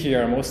guys see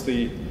here are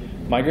mostly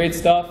migrate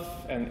stuff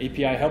and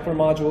API helper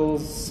modules,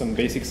 some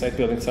basic site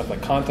building stuff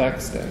like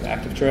context and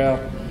active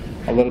trail,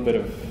 a little bit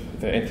of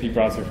the entity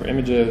browser for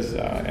images,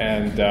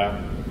 and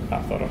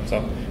photo.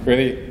 So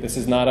really, this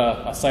is not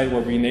a site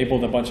where we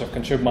enabled a bunch of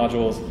contrib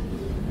modules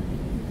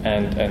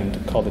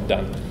and called it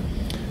done.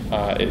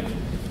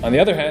 On the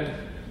other hand,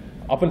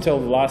 up until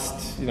the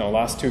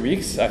last 2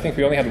 weeks, I think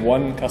we only had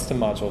one custom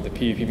module, the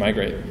PEP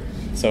migrate.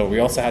 So we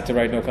also had to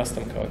write no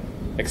custom code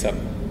except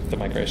the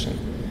migration.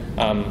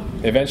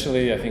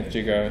 Eventually, I think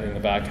Jigar in the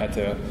back had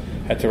to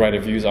write a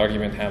views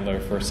argument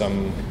handler for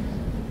some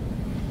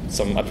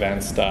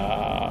advanced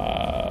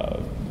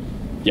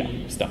yeah,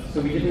 stuff.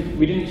 So we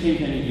didn't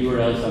change any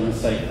URLs on the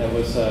site. That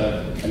was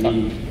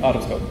out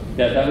of scope.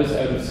 Yeah, that was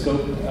out of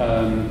scope.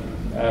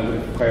 Would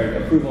have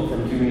required approval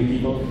from too many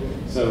people.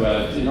 So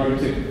in order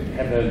to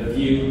have a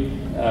view,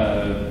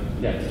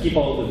 to keep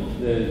all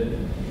the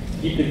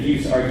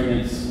views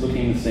arguments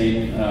looking the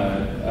same,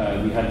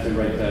 we had to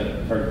write,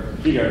 or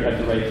Peter had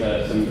to write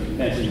some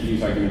fancy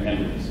views argument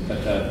handlers.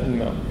 But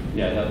No.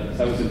 yeah,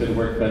 that was a bit of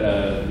work. But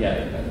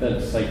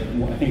that's like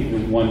I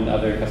think one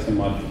other custom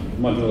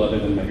module other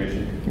than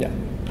migration. Yeah.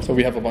 So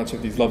we have a bunch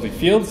of these lovely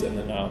fields, and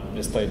then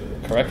displayed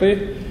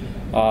correctly.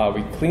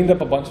 We cleaned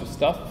up a bunch of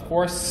stuff, of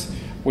course.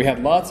 We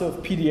had lots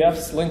of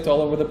PDFs linked all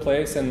over the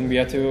place, and we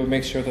had to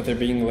make sure that they're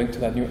being linked to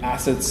that new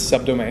assets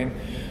subdomain.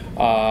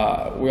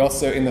 We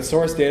also, in the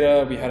source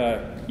data, we had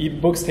a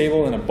ebooks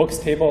table and a books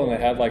table, and it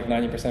had like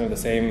 90% of the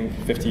same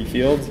 50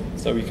 fields.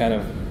 So we kind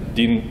of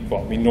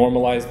we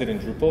normalized it in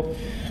Drupal.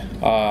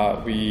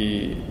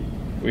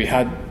 We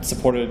had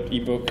supported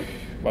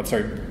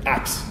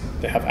apps.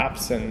 They have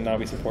apps, and now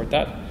we support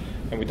that,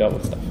 and we dealt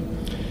with stuff.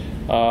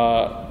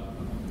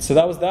 So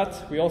that was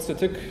that. We also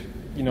took,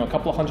 a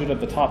couple of hundred of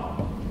the top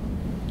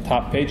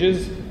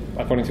pages,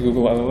 according to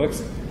Google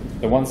Analytics.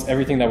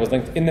 Everything that was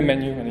linked in the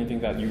menu, anything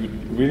that you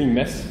would really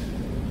miss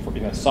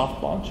in a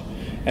soft launch,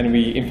 and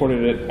we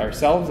imported it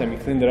ourselves, and we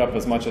cleaned it up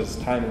as much as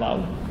time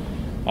allowed.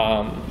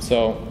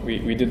 So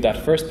we did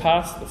that first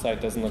pass. The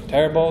site doesn't look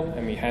terrible,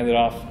 and we handed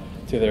off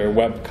to their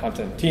web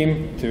content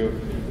team to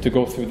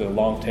go through the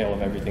long tail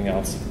of everything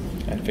else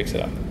and fix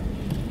it up.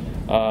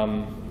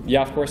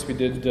 Of course, we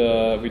did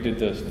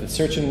the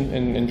search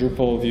in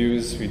Drupal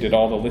views. We did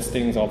all the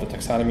listings, all the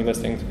taxonomy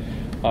listings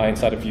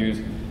inside of views,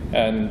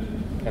 and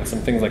some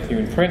things like view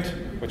in print,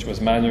 which was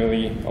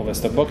manually a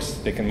list of books.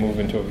 They can move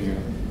into a view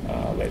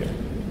later.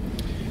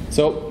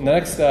 So the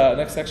next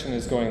section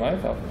is going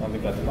live. I'll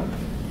leave that to Matt.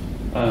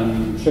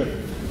 Sure.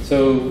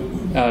 So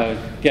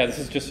this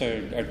is just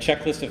our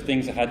checklist of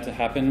things that had to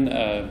happen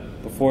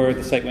before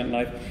the site went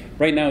live.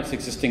 Right now it's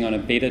existing on a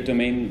beta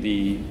domain.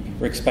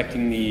 We're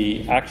expecting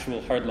the actual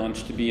hard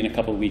launch to be in a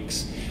couple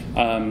weeks.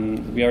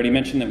 We already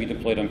mentioned that we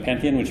deployed on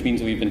Pantheon, which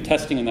means we've been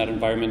testing in that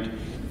environment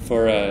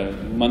for a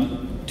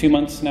month, 2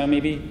 months now,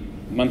 maybe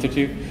a month or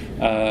two,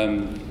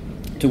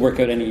 to work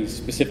out any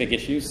specific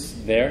issues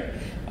there.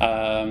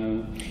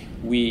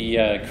 We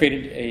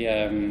created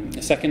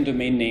a second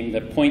domain name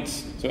that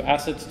points, so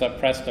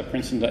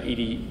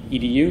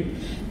assets.press.princeton.edu.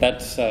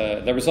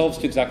 That resolves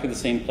to exactly the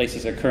same place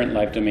as our current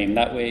live domain.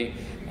 That way,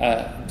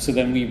 so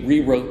then we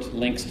rewrote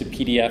links to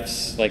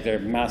PDFs, like their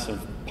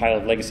massive pile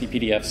of legacy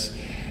PDFs,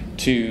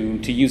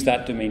 to use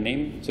that domain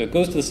name. So it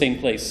goes to the same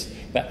place,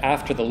 but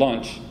after the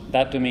launch,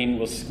 that domain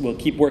will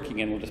keep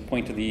working and will just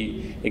point to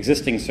the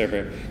existing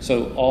server.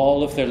 So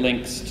all of their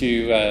links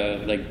to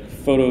like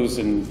photos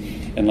and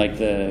like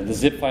the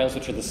zip files,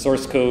 which are the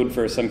source code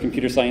for some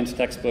computer science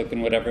textbook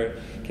and whatever,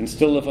 can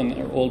still live on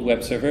our old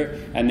web server,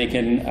 and they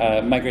can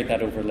migrate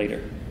that over later.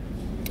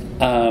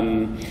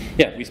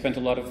 We spent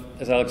a lot of,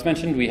 as Alex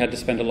mentioned, we had to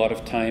spend a lot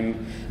of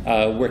time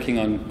working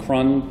on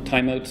cron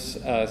timeouts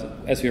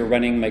as we were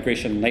running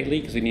migration nightly,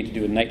 because we need to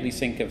do a nightly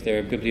sync of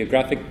their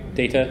bibliographic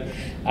data.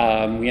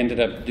 We ended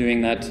up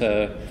doing that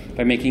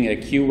by making a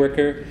queue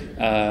worker.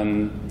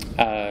 So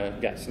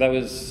that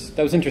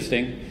was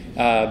interesting.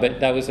 But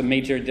that was a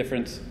major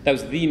difference. That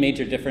was the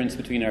major difference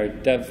between our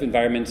dev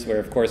environments, where,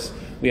 of course,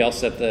 we all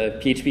set the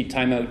PHP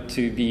timeout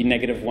to be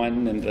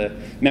 -1 and the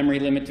memory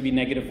limit to be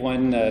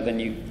 -1. Then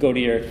you go to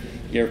your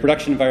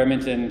production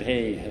environment, and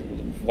hey,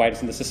 why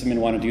doesn't the system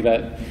want to do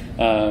that?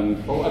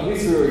 Well, at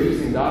least we were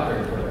using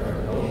Docker for our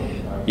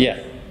Yeah.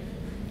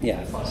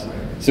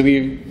 So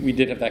we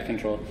did have that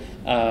control.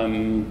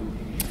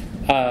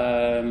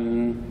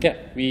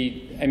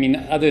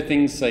 Other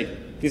things like,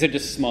 these are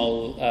just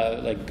small,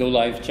 like go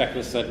live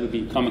checklists that would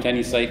be common to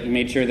any site. We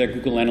made sure their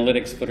Google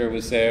Analytics footer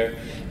was there.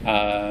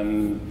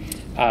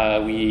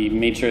 We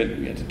made sure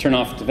we had to turn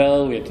off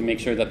Devel. We had to make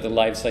sure that the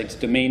live site's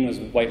domain was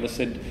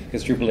whitelisted,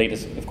 because Drupal 8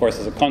 is, of course,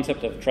 is a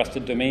concept of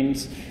trusted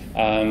domains.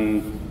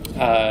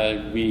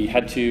 We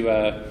had to,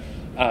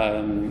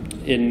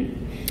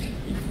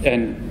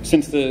 and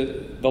since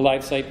the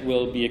live site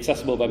will be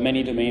accessible by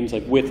many domains,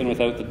 like with and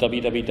without the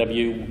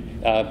www,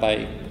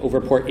 by over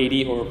port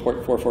 80 or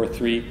port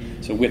 443,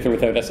 so with or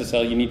without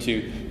SSL, you need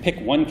to pick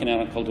one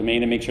canonical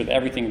domain and make sure that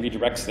everything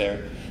redirects there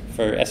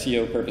for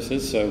SEO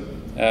purposes. So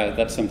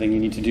that's something you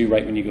need to do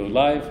right when you go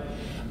live.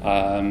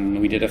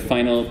 We did a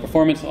final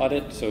performance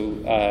audit, so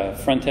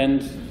front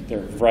end, there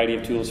are a variety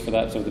of tools for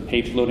that, so the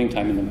page loading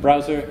time in the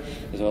browser,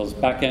 as well as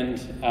back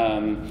end.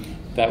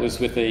 That was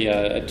with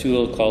a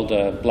tool called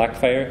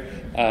Blackfire,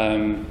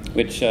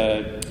 which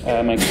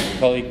my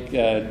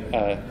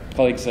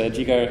colleagues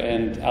Jigar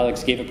and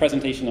Alex gave a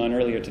presentation on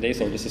earlier today,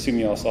 so I'll just assume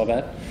you all saw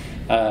that.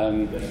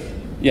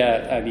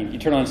 You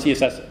turn on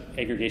CSS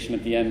aggregation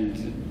at the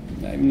end,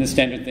 the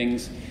standard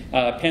things.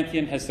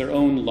 Pantheon has their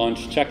own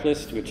launch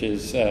checklist, which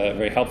is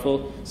very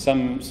helpful,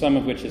 some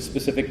of which is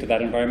specific to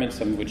that environment,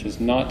 some of which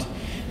is not,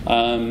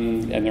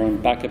 and their own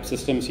backup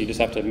system, so you just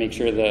have to make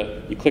sure that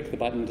you click the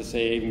button to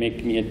say,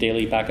 make me a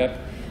daily backup.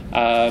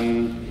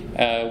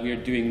 We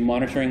are doing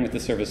monitoring with the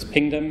service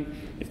Pingdom,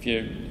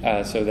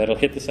 so that'll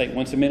hit the site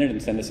once a minute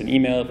and send us an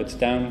email if it's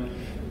down.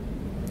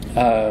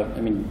 I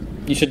mean,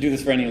 you should do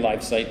this for any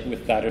live site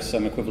with that or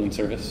some equivalent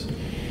service.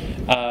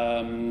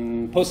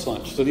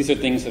 Post-launch, so these are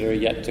things that are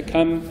yet to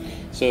come.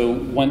 So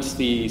once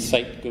the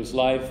site goes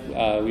live,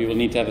 we will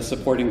need to have a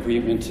supporting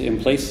agreement in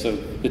place. So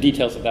the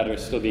details of that are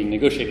still being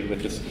negotiated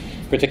with this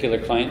particular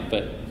client,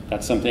 but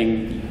that's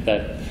something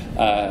that,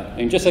 I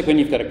mean, just like when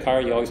you've got a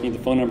car, you always need the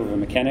phone number of a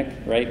mechanic,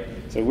 right?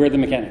 So we're the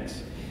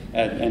mechanics,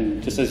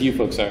 and just as you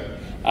folks are.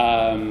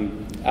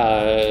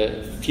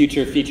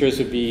 Future features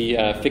would be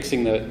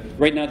fixing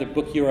right now the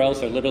book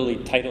URLs are literally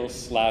title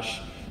 /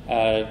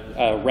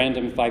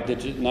 random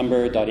 5-digit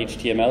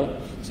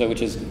number.html, so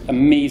which is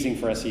amazing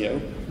for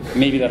SEO.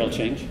 Maybe that'll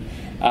change.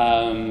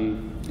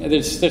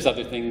 There's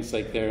other things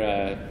like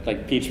their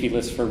like PHP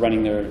lists for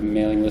running their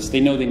mailing list. They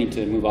know they need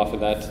to move off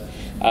of that.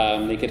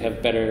 They could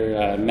have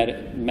better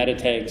meta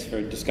tags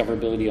for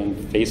discoverability on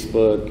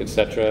Facebook,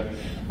 etc.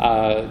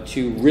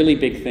 Two really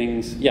big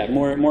things. Yeah,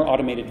 more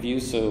automated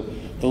views. So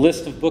the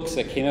list of books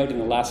that came out in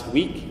the last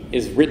week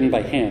is written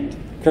by hand,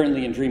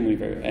 currently in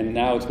Dreamweaver, and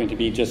now it's going to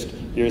be just,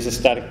 here's a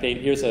static page,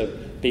 here's a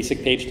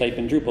basic page type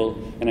in Drupal,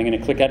 and I'm going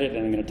to click edit,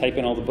 and I'm going to type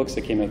in all the books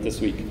that came out this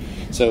week.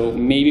 So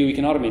maybe we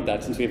can automate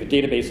that since we have a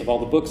database of all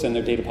the books and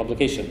their date of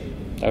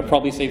publication. That would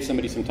probably save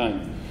somebody some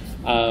time.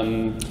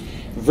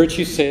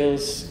 Virtue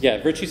Sales,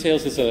 yeah, Virtue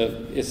Sales is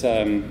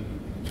a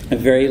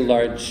very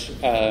large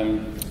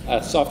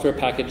software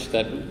package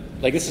that,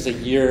 like, this is a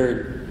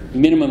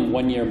minimum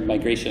 1 year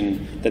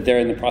migration that they're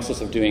in the process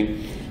of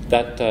doing.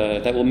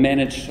 That will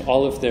manage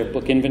all of their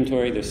book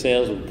inventory, their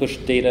sales, will push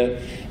data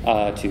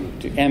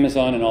to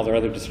Amazon and all their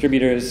other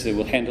distributors. It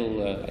will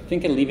handle, I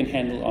think it'll even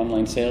handle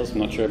online sales. I'm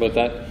not sure about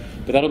that.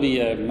 But that'll be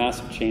a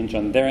massive change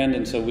on their end,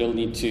 and so we'll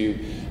need to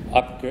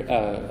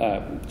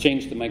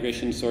change the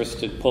migration source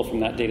to pull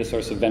from that data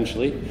source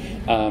eventually.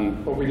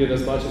 But we did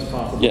as much as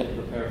possible to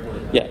prepare for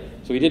it. Yeah.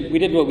 So we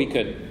did what we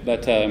could,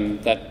 but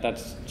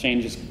that's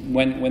changes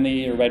when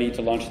they are ready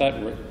to launch that.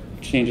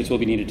 Changes will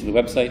be needed to the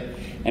website,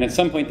 and at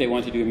some point they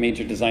want to do a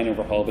major design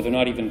overhaul, but they're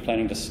not even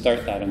planning to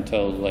start that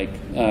until like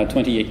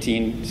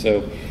 2018.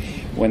 So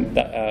when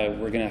that,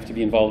 we're going to have to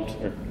be involved,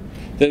 or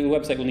the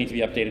website will need to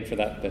be updated for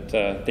that, but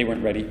they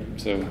weren't ready,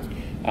 so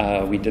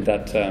we did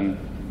that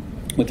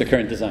with the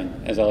current design,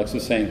 as Alex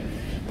was saying.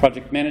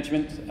 Project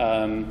management.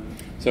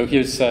 So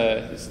here's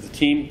the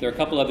team. There are a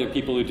couple other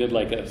people who did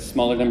like a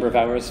smaller number of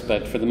hours,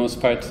 but for the most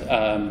part, we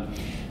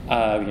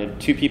had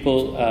 2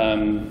 people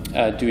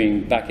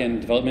doing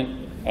back-end development.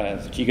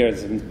 Giga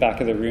is in the back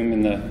of the room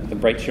in the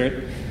bright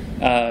shirt,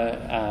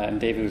 and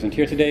David wasn't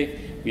here today.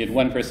 We had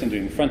 1 person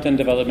doing front-end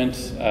development,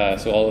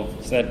 so all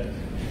of that.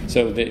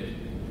 So the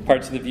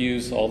parts of the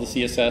views, all the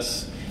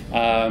CSS.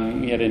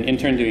 We had an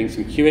intern doing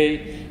some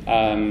QA.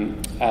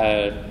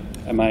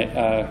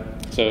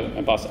 So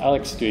my boss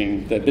Alex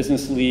doing the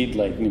business lead,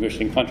 like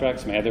negotiating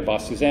contracts. My other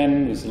boss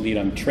Suzanne was the lead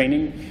on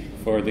training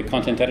for the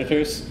content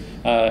editors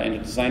and a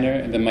designer.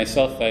 And then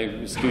myself, I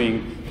was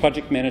doing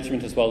project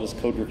management as well as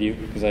code review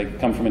because I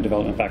come from a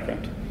development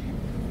background.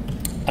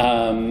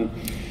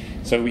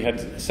 So we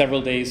had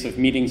several days of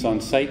meetings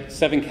on site,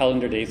 7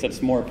 calendar days.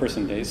 That's more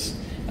person days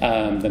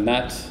than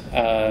that.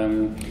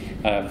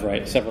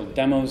 Several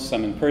demos,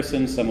 some in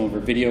person, some over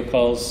video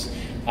calls.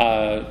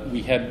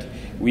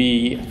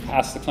 We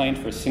asked the client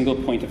for a single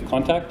point of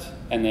contact,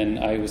 and then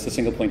I was the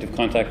single point of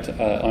contact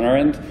on our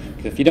end.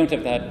 Because if you don't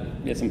have that,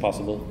 it's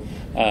impossible.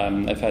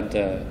 I've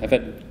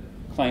had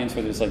clients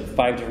where there's like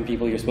 5 different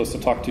people you're supposed to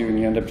talk to, and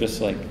you end up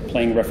just like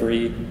playing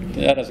referee.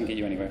 That doesn't get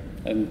you anywhere.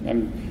 And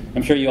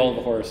I'm sure you all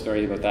have a horror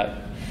story about that.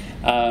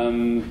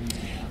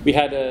 We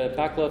had a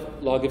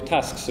backlog of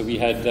tasks, so we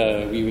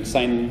would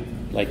sign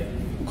like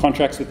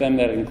contracts with them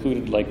that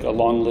included like a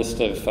long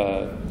list of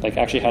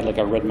actually had like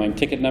our Redmine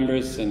ticket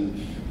numbers, and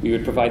we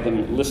would provide them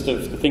a list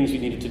of the things we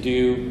needed to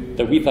do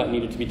that we thought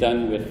needed to be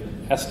done with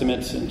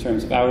estimates in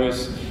terms of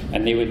hours,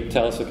 and they would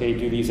tell us, okay,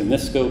 do these in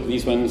this scope,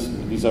 these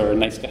are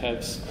nice to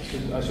haves.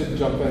 I should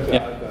jump into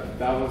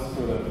that was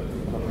for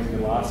the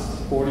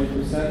last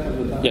 40% of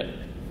the time. Yeah.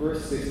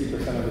 First 60%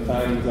 of the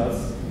time was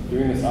us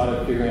doing this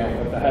audit, figuring out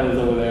what the hell is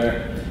over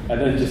there, and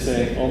then just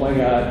saying, oh my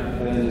god,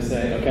 and then just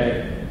saying,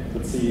 okay,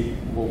 let's see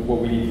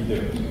what we need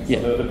to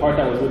do. So the part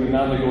that was really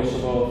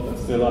non-negotiable,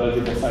 let's do a lot of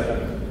Drupal site that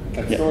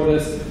can store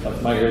this,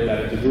 let's migrate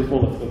that into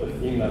Drupal, let's build a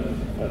theme that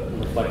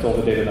reflects all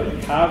the data that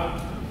we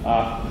have.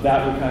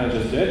 That we kind of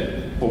just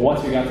did. But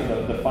once we got to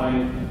the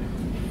fine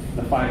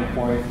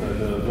points,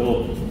 the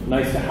little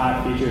nice to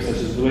have features such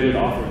as related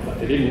offers that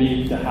they didn't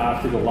need to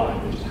have to go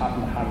live, they just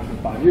happened to have it from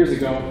 5 years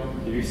ago.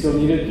 Do you still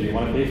need it? Do you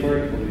want to pay for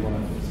it? Or do you want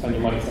to spend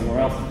your money somewhere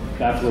else?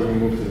 That's where we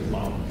moved to this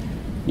model.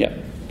 Yeah.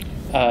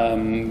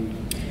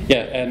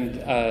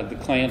 The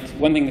client,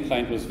 one thing the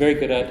client was very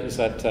good at is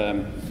that,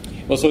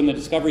 so in the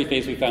discovery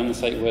phase we found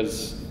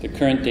the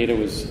current data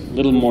was a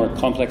little more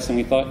complex than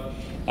we thought.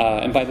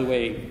 And by the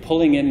way,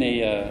 pulling in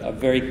a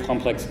very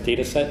complex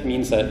data set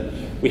means that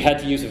we had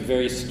to use a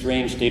very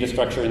strange data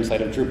structure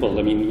inside of Drupal.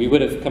 I mean, we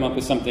would have come up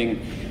with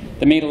something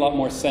that made a lot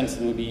more sense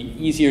and would be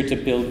easier to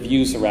build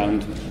views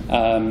around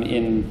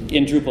in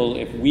Drupal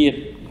if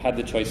we had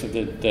the choice of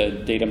the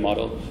data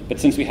model. But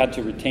since we had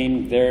to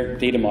retain their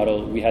data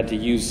model, we had to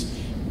do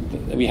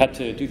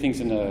things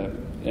in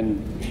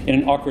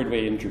an awkward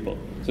way in Drupal.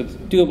 So it's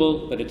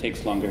doable, but it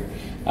takes longer.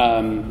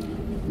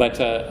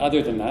 But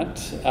other than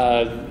that,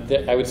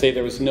 I would say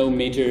there was no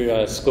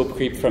major scope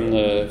creep from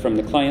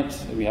the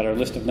client. We had our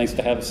list of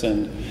nice-to-haves,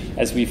 and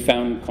as we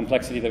found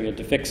complexity that we had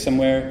to fix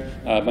somewhere,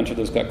 a bunch of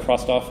those got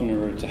crossed off in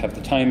order to have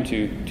the time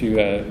to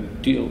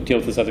deal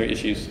with those other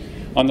issues.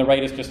 On the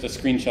right is just a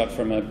screenshot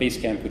from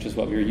Basecamp, which is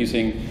what we were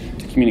using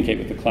to communicate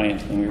with the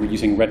client, and we were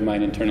using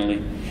Redmine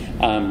internally.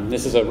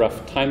 This is a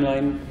rough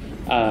timeline.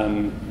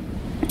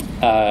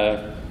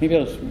 Maybe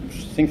I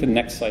think the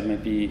next slide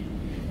might be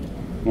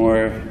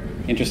more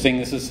interesting.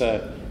 This is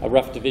a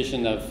rough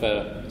division of,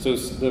 so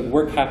the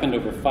work happened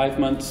over 5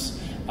 months.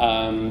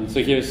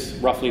 So here's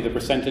roughly the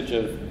percentage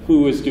of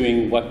who was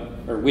doing what,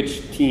 or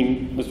which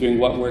team was doing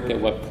what work at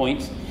what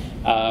point.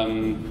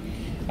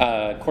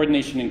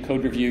 Coordination and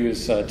code review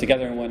is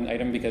together in one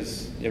item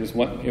because it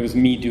was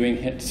me doing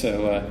it,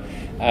 so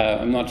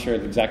I'm not sure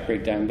the exact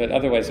breakdown, but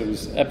otherwise it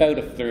was about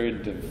a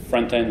third of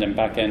front end and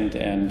back end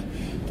and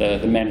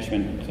the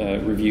management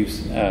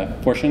reviews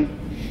portion.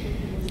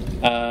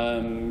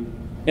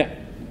 Yeah,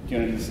 do you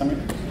want to do the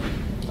summary?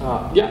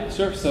 Yeah,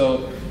 sure.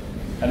 So,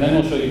 and then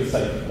we'll show you the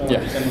site.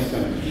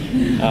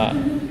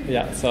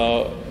 Yeah.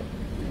 So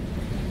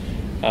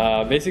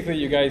basically,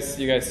 you guys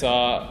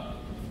saw.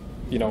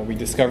 We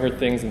discovered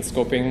things in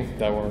scoping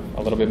that were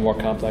a little bit more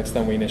complex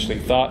than we initially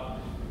thought.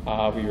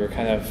 We were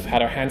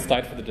had our hands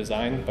tied for the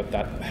design, but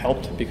that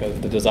helped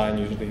because the design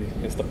usually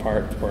is the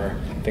part where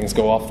things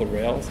go off the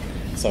rails.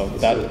 So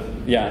that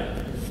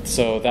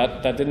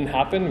didn't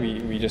happen.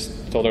 We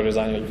just told our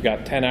designer, you've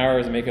got 10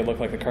 hours, make it look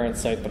like the current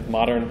site, but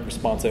modern,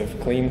 responsive,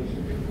 clean,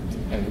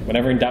 and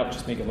whenever in doubt,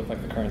 just make it look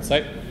like the current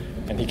site.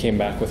 And he came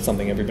back with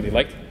something everybody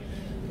liked.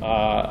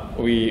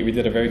 We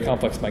did a very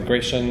complex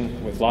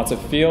migration with lots of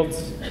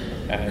fields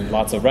and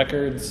lots of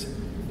records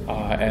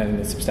and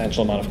a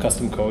substantial amount of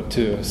custom code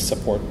to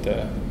support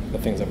the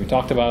things that we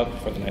talked about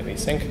for the nightly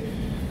sync.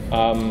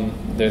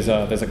 There's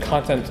a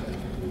content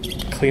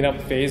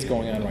cleanup phase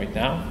going on right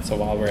now. So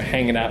while we're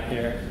hanging out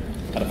here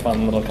at a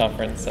fun little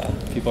conference,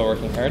 people are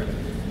working hard.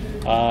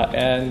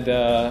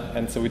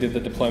 And so we did the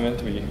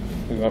deployment. We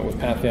went with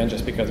Pantheon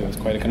just because it was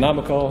quite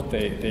economical.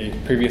 They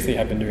previously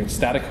had been doing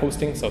static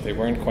hosting, so they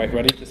weren't quite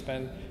ready to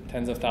spend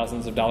tens of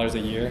thousands of dollars a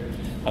year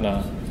on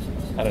an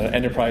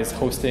enterprise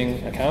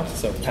hosting account.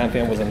 So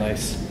Pantheon was a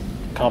nice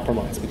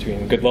compromise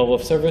between good level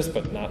of service,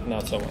 but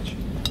not so much.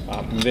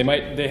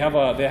 They have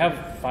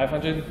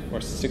 500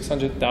 or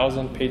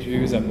 600,000 page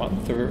views a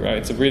month.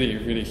 It's a really,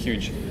 really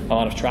huge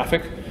amount of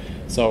traffic.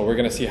 So we're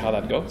going to see how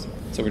that goes.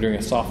 So we're doing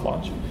a soft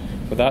launch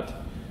for that.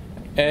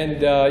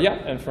 And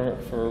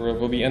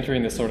we'll be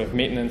entering this sort of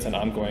maintenance and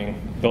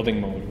ongoing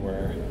building mode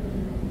where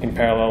in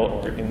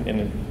parallel or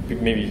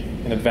maybe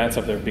in advance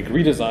of their big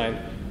redesign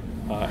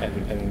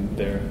and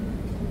their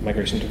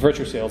migration to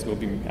virtual sales, we'll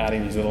be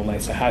adding these little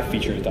nice-to-have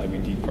features that we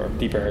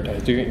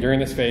deprioritize during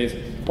this phase,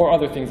 or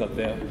other things that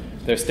their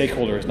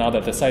stakeholders, now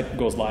that the site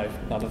goes live,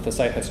 now that the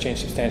site has changed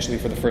substantially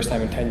for the first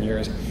time in 10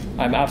 years,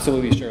 I'm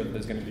absolutely sure that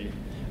there's going to be a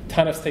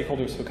ton of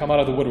stakeholders who come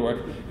out of the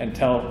woodwork and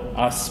tell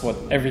us what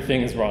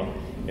everything is wrong,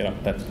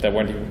 that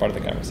weren't even part of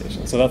the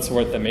conversation. So that's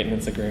what the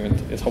maintenance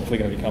agreement is hopefully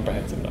going to be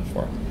comprehensive enough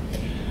for.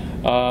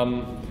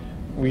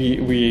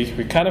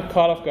 We kind of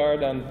caught off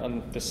guard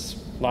on this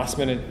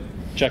last-minute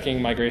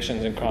checking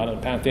migrations in Cron and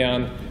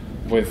Pantheon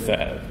with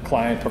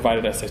client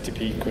provided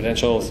SFTP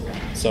credentials,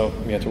 so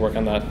we had to work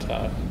on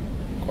that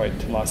quite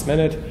last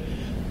minute.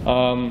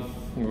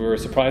 We were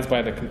surprised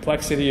by the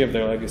complexity of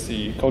their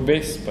legacy code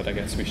base, but I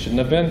guess we shouldn't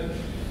have been.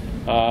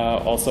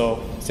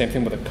 Also, same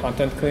thing with the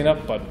content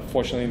cleanup, but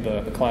fortunately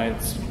the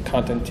client's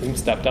content team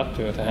stepped up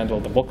to handle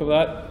the bulk of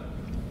that.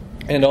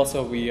 And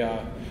also we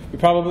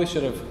probably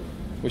should have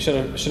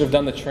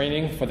done the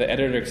training for the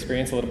editor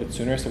experience a little bit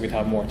sooner, so we'd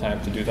have more time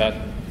to do that.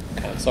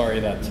 Kind of sorry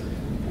that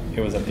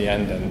it was at the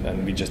end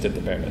and we just did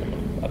the bare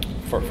minimum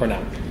for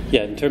now.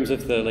 Yeah, in terms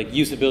of the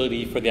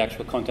usability for the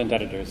actual content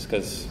editors,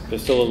 because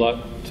there's still a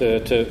lot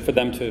for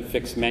them to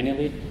fix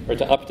manually or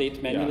to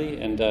update manually,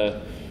 and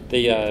the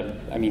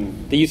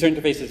user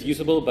interface is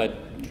usable, but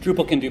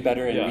Drupal can do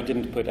better, and we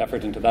didn't put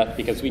effort into that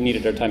because we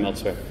needed our time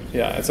elsewhere.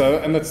 Yeah, that's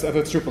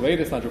Drupal 8.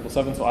 It's not Drupal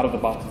 7, so out of the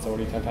box, it's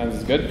already 10 times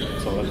as good.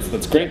 So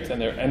that's great,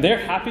 and they're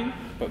happy,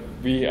 but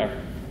we are.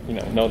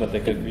 Know that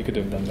we could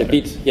have done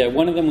better.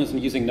 One of them was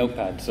using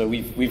Notepad, so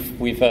we've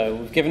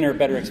given her a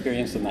better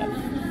experience than that.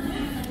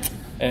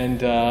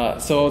 And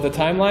so the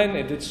timeline,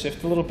 it did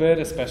shift a little bit,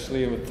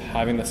 especially with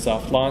having the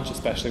soft launch,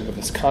 especially with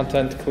this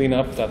content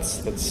cleanup.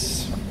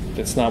 That's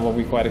not what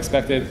we quite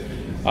expected,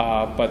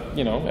 but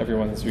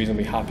everyone's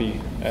reasonably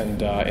happy.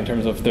 And in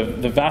terms of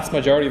the vast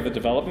majority of the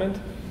development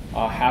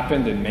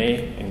happened in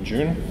May and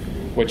June,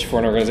 which for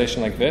an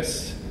organization like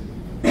this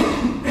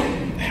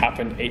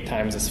happened 8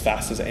 times as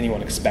fast as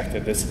anyone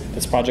expected.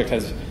 This project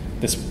has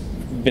this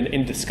been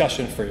in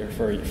discussion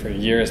for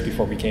years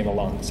before we came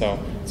along. So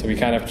we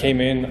kind of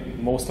came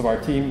in, most of our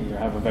team, we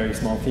have a very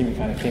small team, we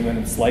kind of came in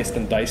and sliced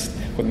and diced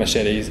with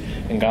machetes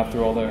and got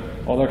through all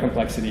their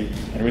complexity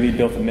and really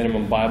built a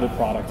minimum viable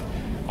product.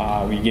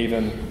 We gave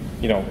them,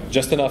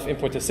 just enough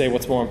input to say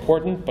what's more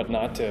important, but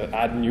not to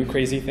add new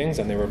crazy things,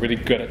 and they were really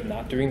good at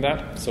not doing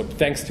that. So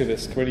thanks to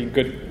this really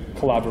good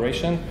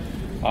collaboration,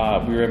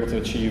 we were able to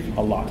achieve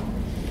a lot.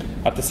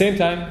 At the same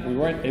time, we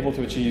weren't able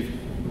to achieve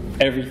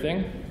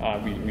everything.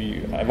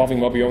 Evolving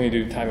Web, we only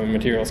do time and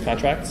materials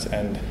contracts,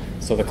 and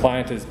so the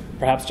client is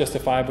perhaps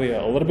justifiably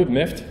a little bit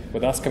miffed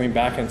with us coming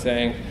back and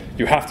saying,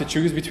 you have to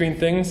choose between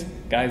things.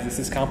 Guys, this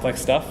is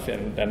complex stuff,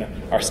 and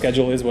our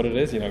schedule is what it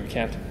is. We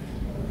can't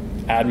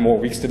add more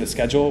weeks to the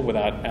schedule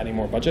without adding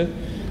more budget.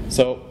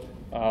 So,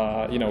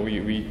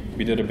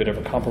 we did a bit of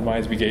a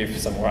compromise. We gave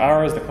some more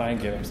hours, the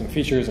client gave them some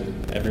features,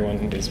 and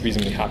everyone is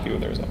reasonably happy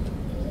with the result.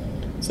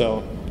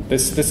 So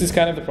this is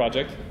kind of the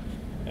project,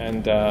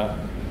 and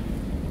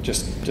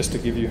just to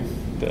give you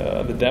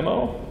the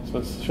demo. So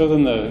let's show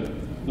them the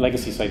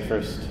legacy site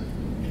first.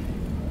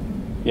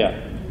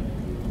 Yeah.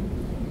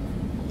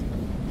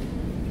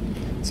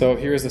 So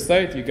here's the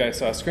site. You guys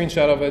saw a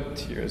screenshot of it.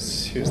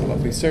 Here's the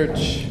lovely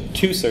search.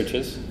 2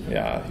 searches.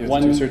 Yeah, here's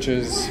the 2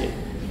 searches.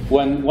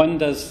 One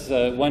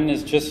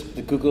is just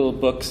the Google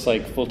Books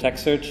full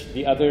text search.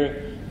 The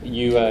other,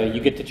 you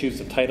get to choose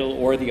the title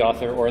or the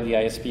author or the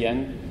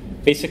ISBN.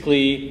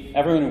 Basically,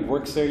 everyone who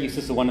works there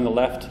uses the one on the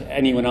left.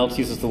 Anyone else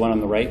uses the one on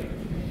the right.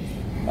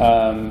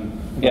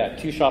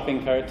 2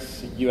 shopping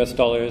carts, US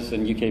dollars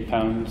and UK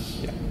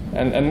pounds. Yeah.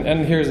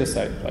 And here's the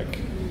site.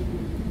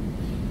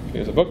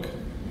 Here's a book.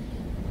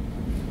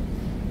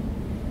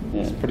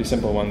 Yeah. It's a pretty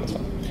simple one, this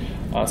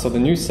one. So the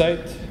new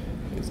site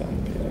is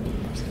on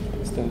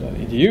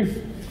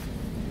press.princeton.edu.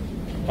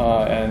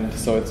 And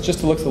so it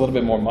just looks a little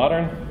bit more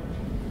modern,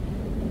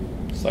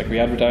 just like we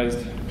advertised.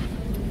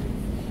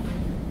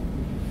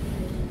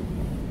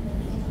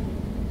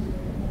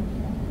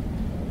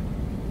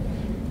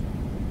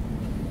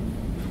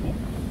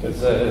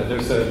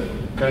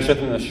 Can I show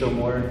them the show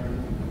more?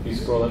 You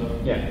scroll up.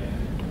 Yeah.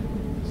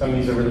 Some of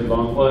these are really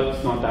long. Well,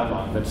 it's not that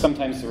long, but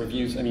sometimes the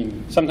reviews,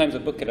 sometimes a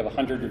book could have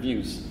 100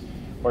 reviews.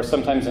 Or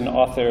sometimes an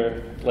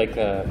author,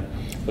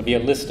 there'll be a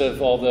list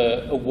of all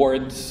the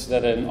awards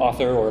that an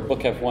author or a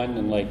book have won,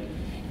 and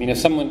if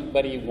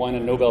somebody won a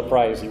Nobel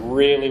Prize, he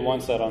really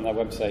wants that on that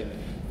website.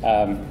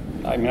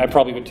 I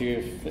probably would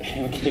too if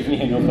anyone gave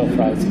me a Nobel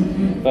Prize.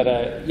 But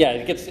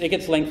it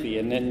gets lengthy,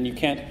 and then you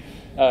can't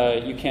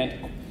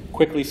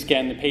quickly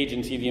scan the page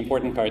and see the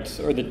important parts,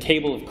 or the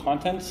table of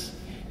contents.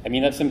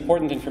 That's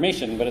important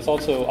information, but it's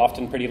also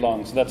often pretty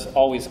long, so that's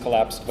always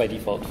collapsed by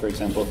default, for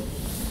example.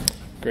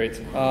 Great.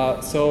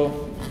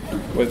 So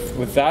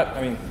with that,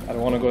 I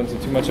don't want to go into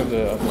too much of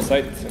the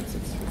site, since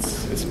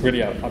it's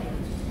really a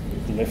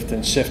lift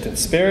and shift in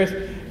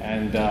spirit,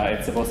 and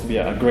it's supposed to be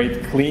a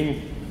great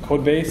clean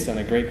code base and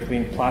a great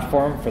clean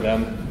platform for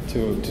them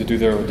to do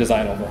their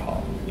design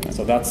overhaul.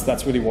 So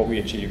that's really what we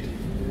achieved.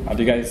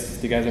 Do you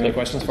guys have any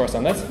questions for us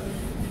on this?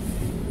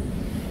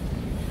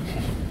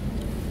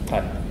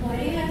 Hi. Why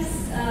do you guys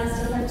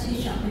still have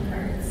 2 shopping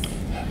carts?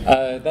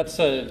 That's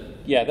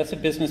a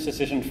business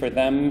decision for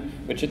them.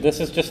 This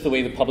is just the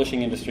way the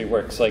publishing industry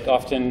works.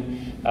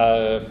 Often,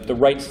 the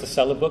rights to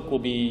sell a book will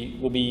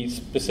be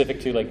specific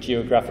to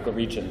geographical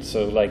regions.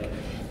 So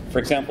for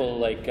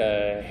example,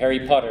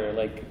 Harry Potter,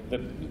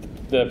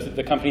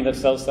 the company that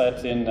sells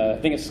that in, I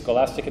think it's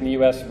Scholastic in the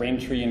US,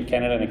 Raintree in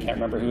Canada, and I can't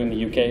remember who in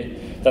the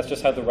UK. That's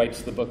just how the rights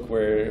to the book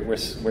were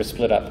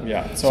split up.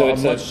 Yeah, so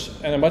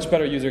a much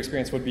better user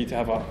experience would be to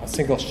have a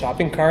single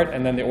shopping cart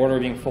and then the order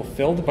being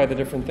fulfilled by the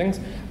different things.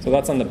 So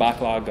that's on the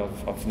backlog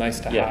of nice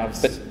to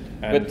haves.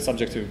 But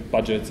subject to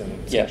budgets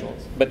and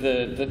schedules. But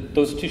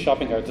those 2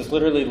 shopping carts, it's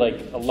literally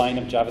a line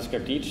of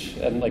JavaScript each,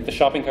 and the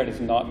shopping cart is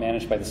not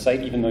managed by the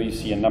site, even though you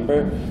see a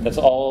number. That's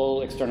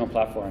all external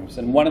platforms,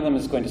 and one of them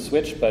is going to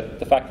switch, but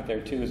the fact that there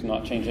are 2 is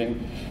not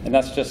changing, and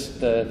that's just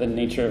the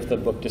nature of the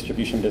book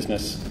distribution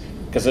business,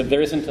 because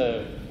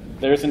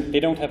they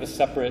don't have a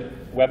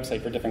separate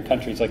website for different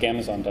countries like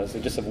Amazon does. They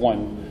just have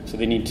one, so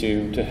they need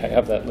to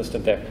have that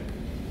listed there.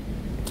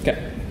 Okay.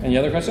 Any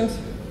other questions?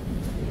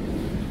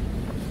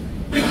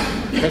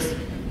 Chris? So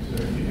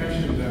you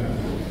mentioned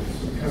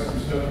custom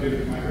stuff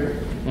did migrate.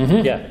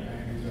 Mm-hmm. Yeah. And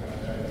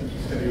I think you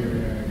said you were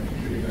going to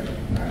contribute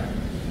that.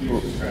 Can you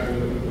describe a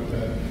little bit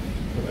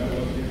what that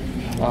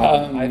was?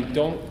 I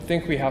don't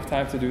think we have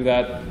time to do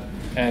that.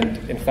 And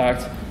in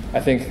fact, I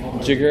think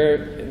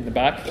Jigger in the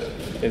back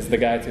is the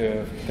guy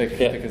to pick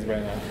his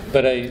brain on.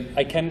 But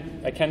I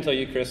can tell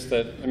you, Chris,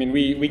 that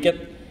we get.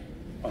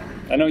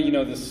 I know you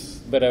know this.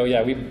 But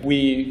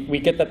we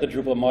get that the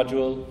Drupal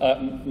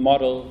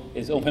model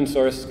is open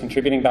source,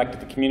 contributing back to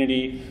the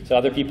community, so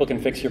other people can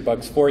fix your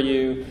bugs for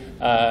you.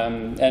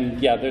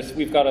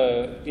 We've got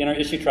in our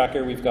issue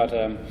tracker, we've got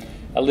a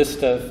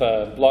list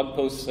of blog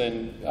posts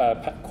and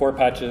core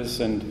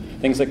patches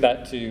and things like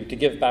that to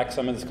give back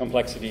some of this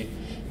complexity.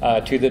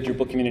 to the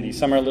Drupal community.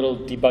 Some are little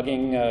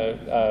debugging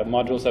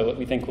modules that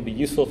we think will be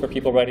useful for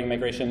people writing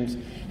migrations.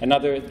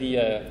 Another,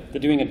 the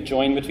doing a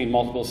join between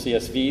multiple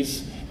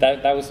CSVs.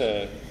 That was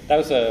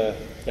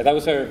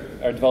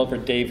our developer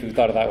Dave who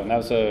thought of that one. That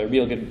was a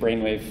real good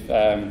brainwave.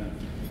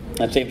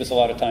 That saved us a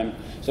lot of time.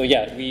 So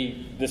yeah,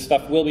 this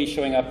stuff will be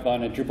showing up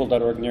on a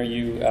Drupal.org near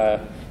you,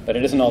 but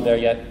it isn't all there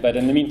yet. But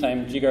in the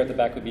meantime, Jigar at the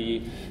back would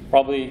be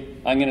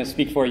I'm going to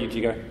speak for you,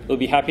 Jigar. We'll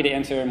be happy to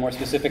answer more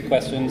specific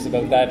questions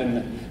about that,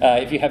 and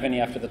if you have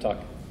any after the talk.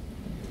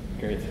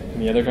 Great.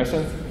 Any other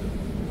questions?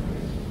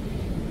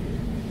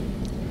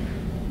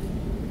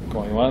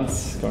 Going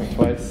once, going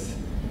twice.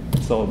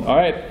 Sold. All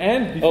right,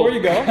 and before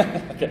you go,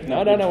 okay.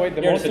 no, wait.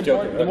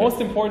 The most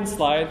important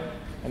slide,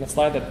 and the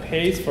slide that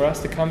pays for us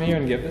to come here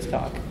and give this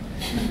talk,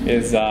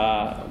 is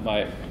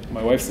my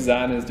wife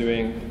Suzanne is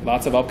doing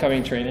lots of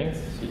upcoming trainings.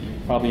 You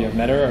probably have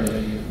met her, or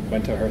maybe you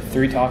went to her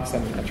 3 talks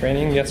and a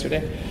training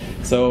yesterday.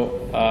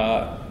 So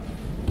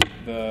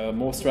the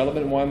most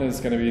relevant one is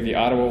going to be the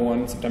Ottawa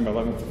one, September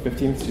 11th to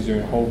 15th. She's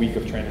doing a whole week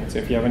of training. So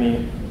if you have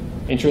any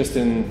interest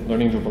in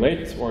learning Drupal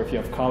 8, or if you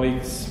have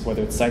colleagues,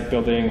 whether it's site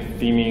building,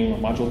 theming, or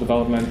module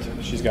development,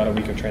 she's got a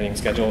week of training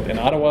scheduled in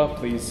Ottawa.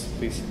 Please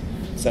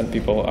send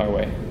people our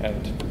way.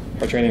 And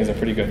her trainings are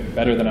pretty good,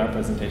 better than our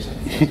presentations,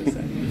 let's just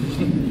say.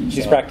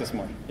 She's practiced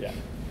more. Yeah.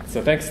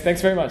 So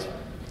thanks very much.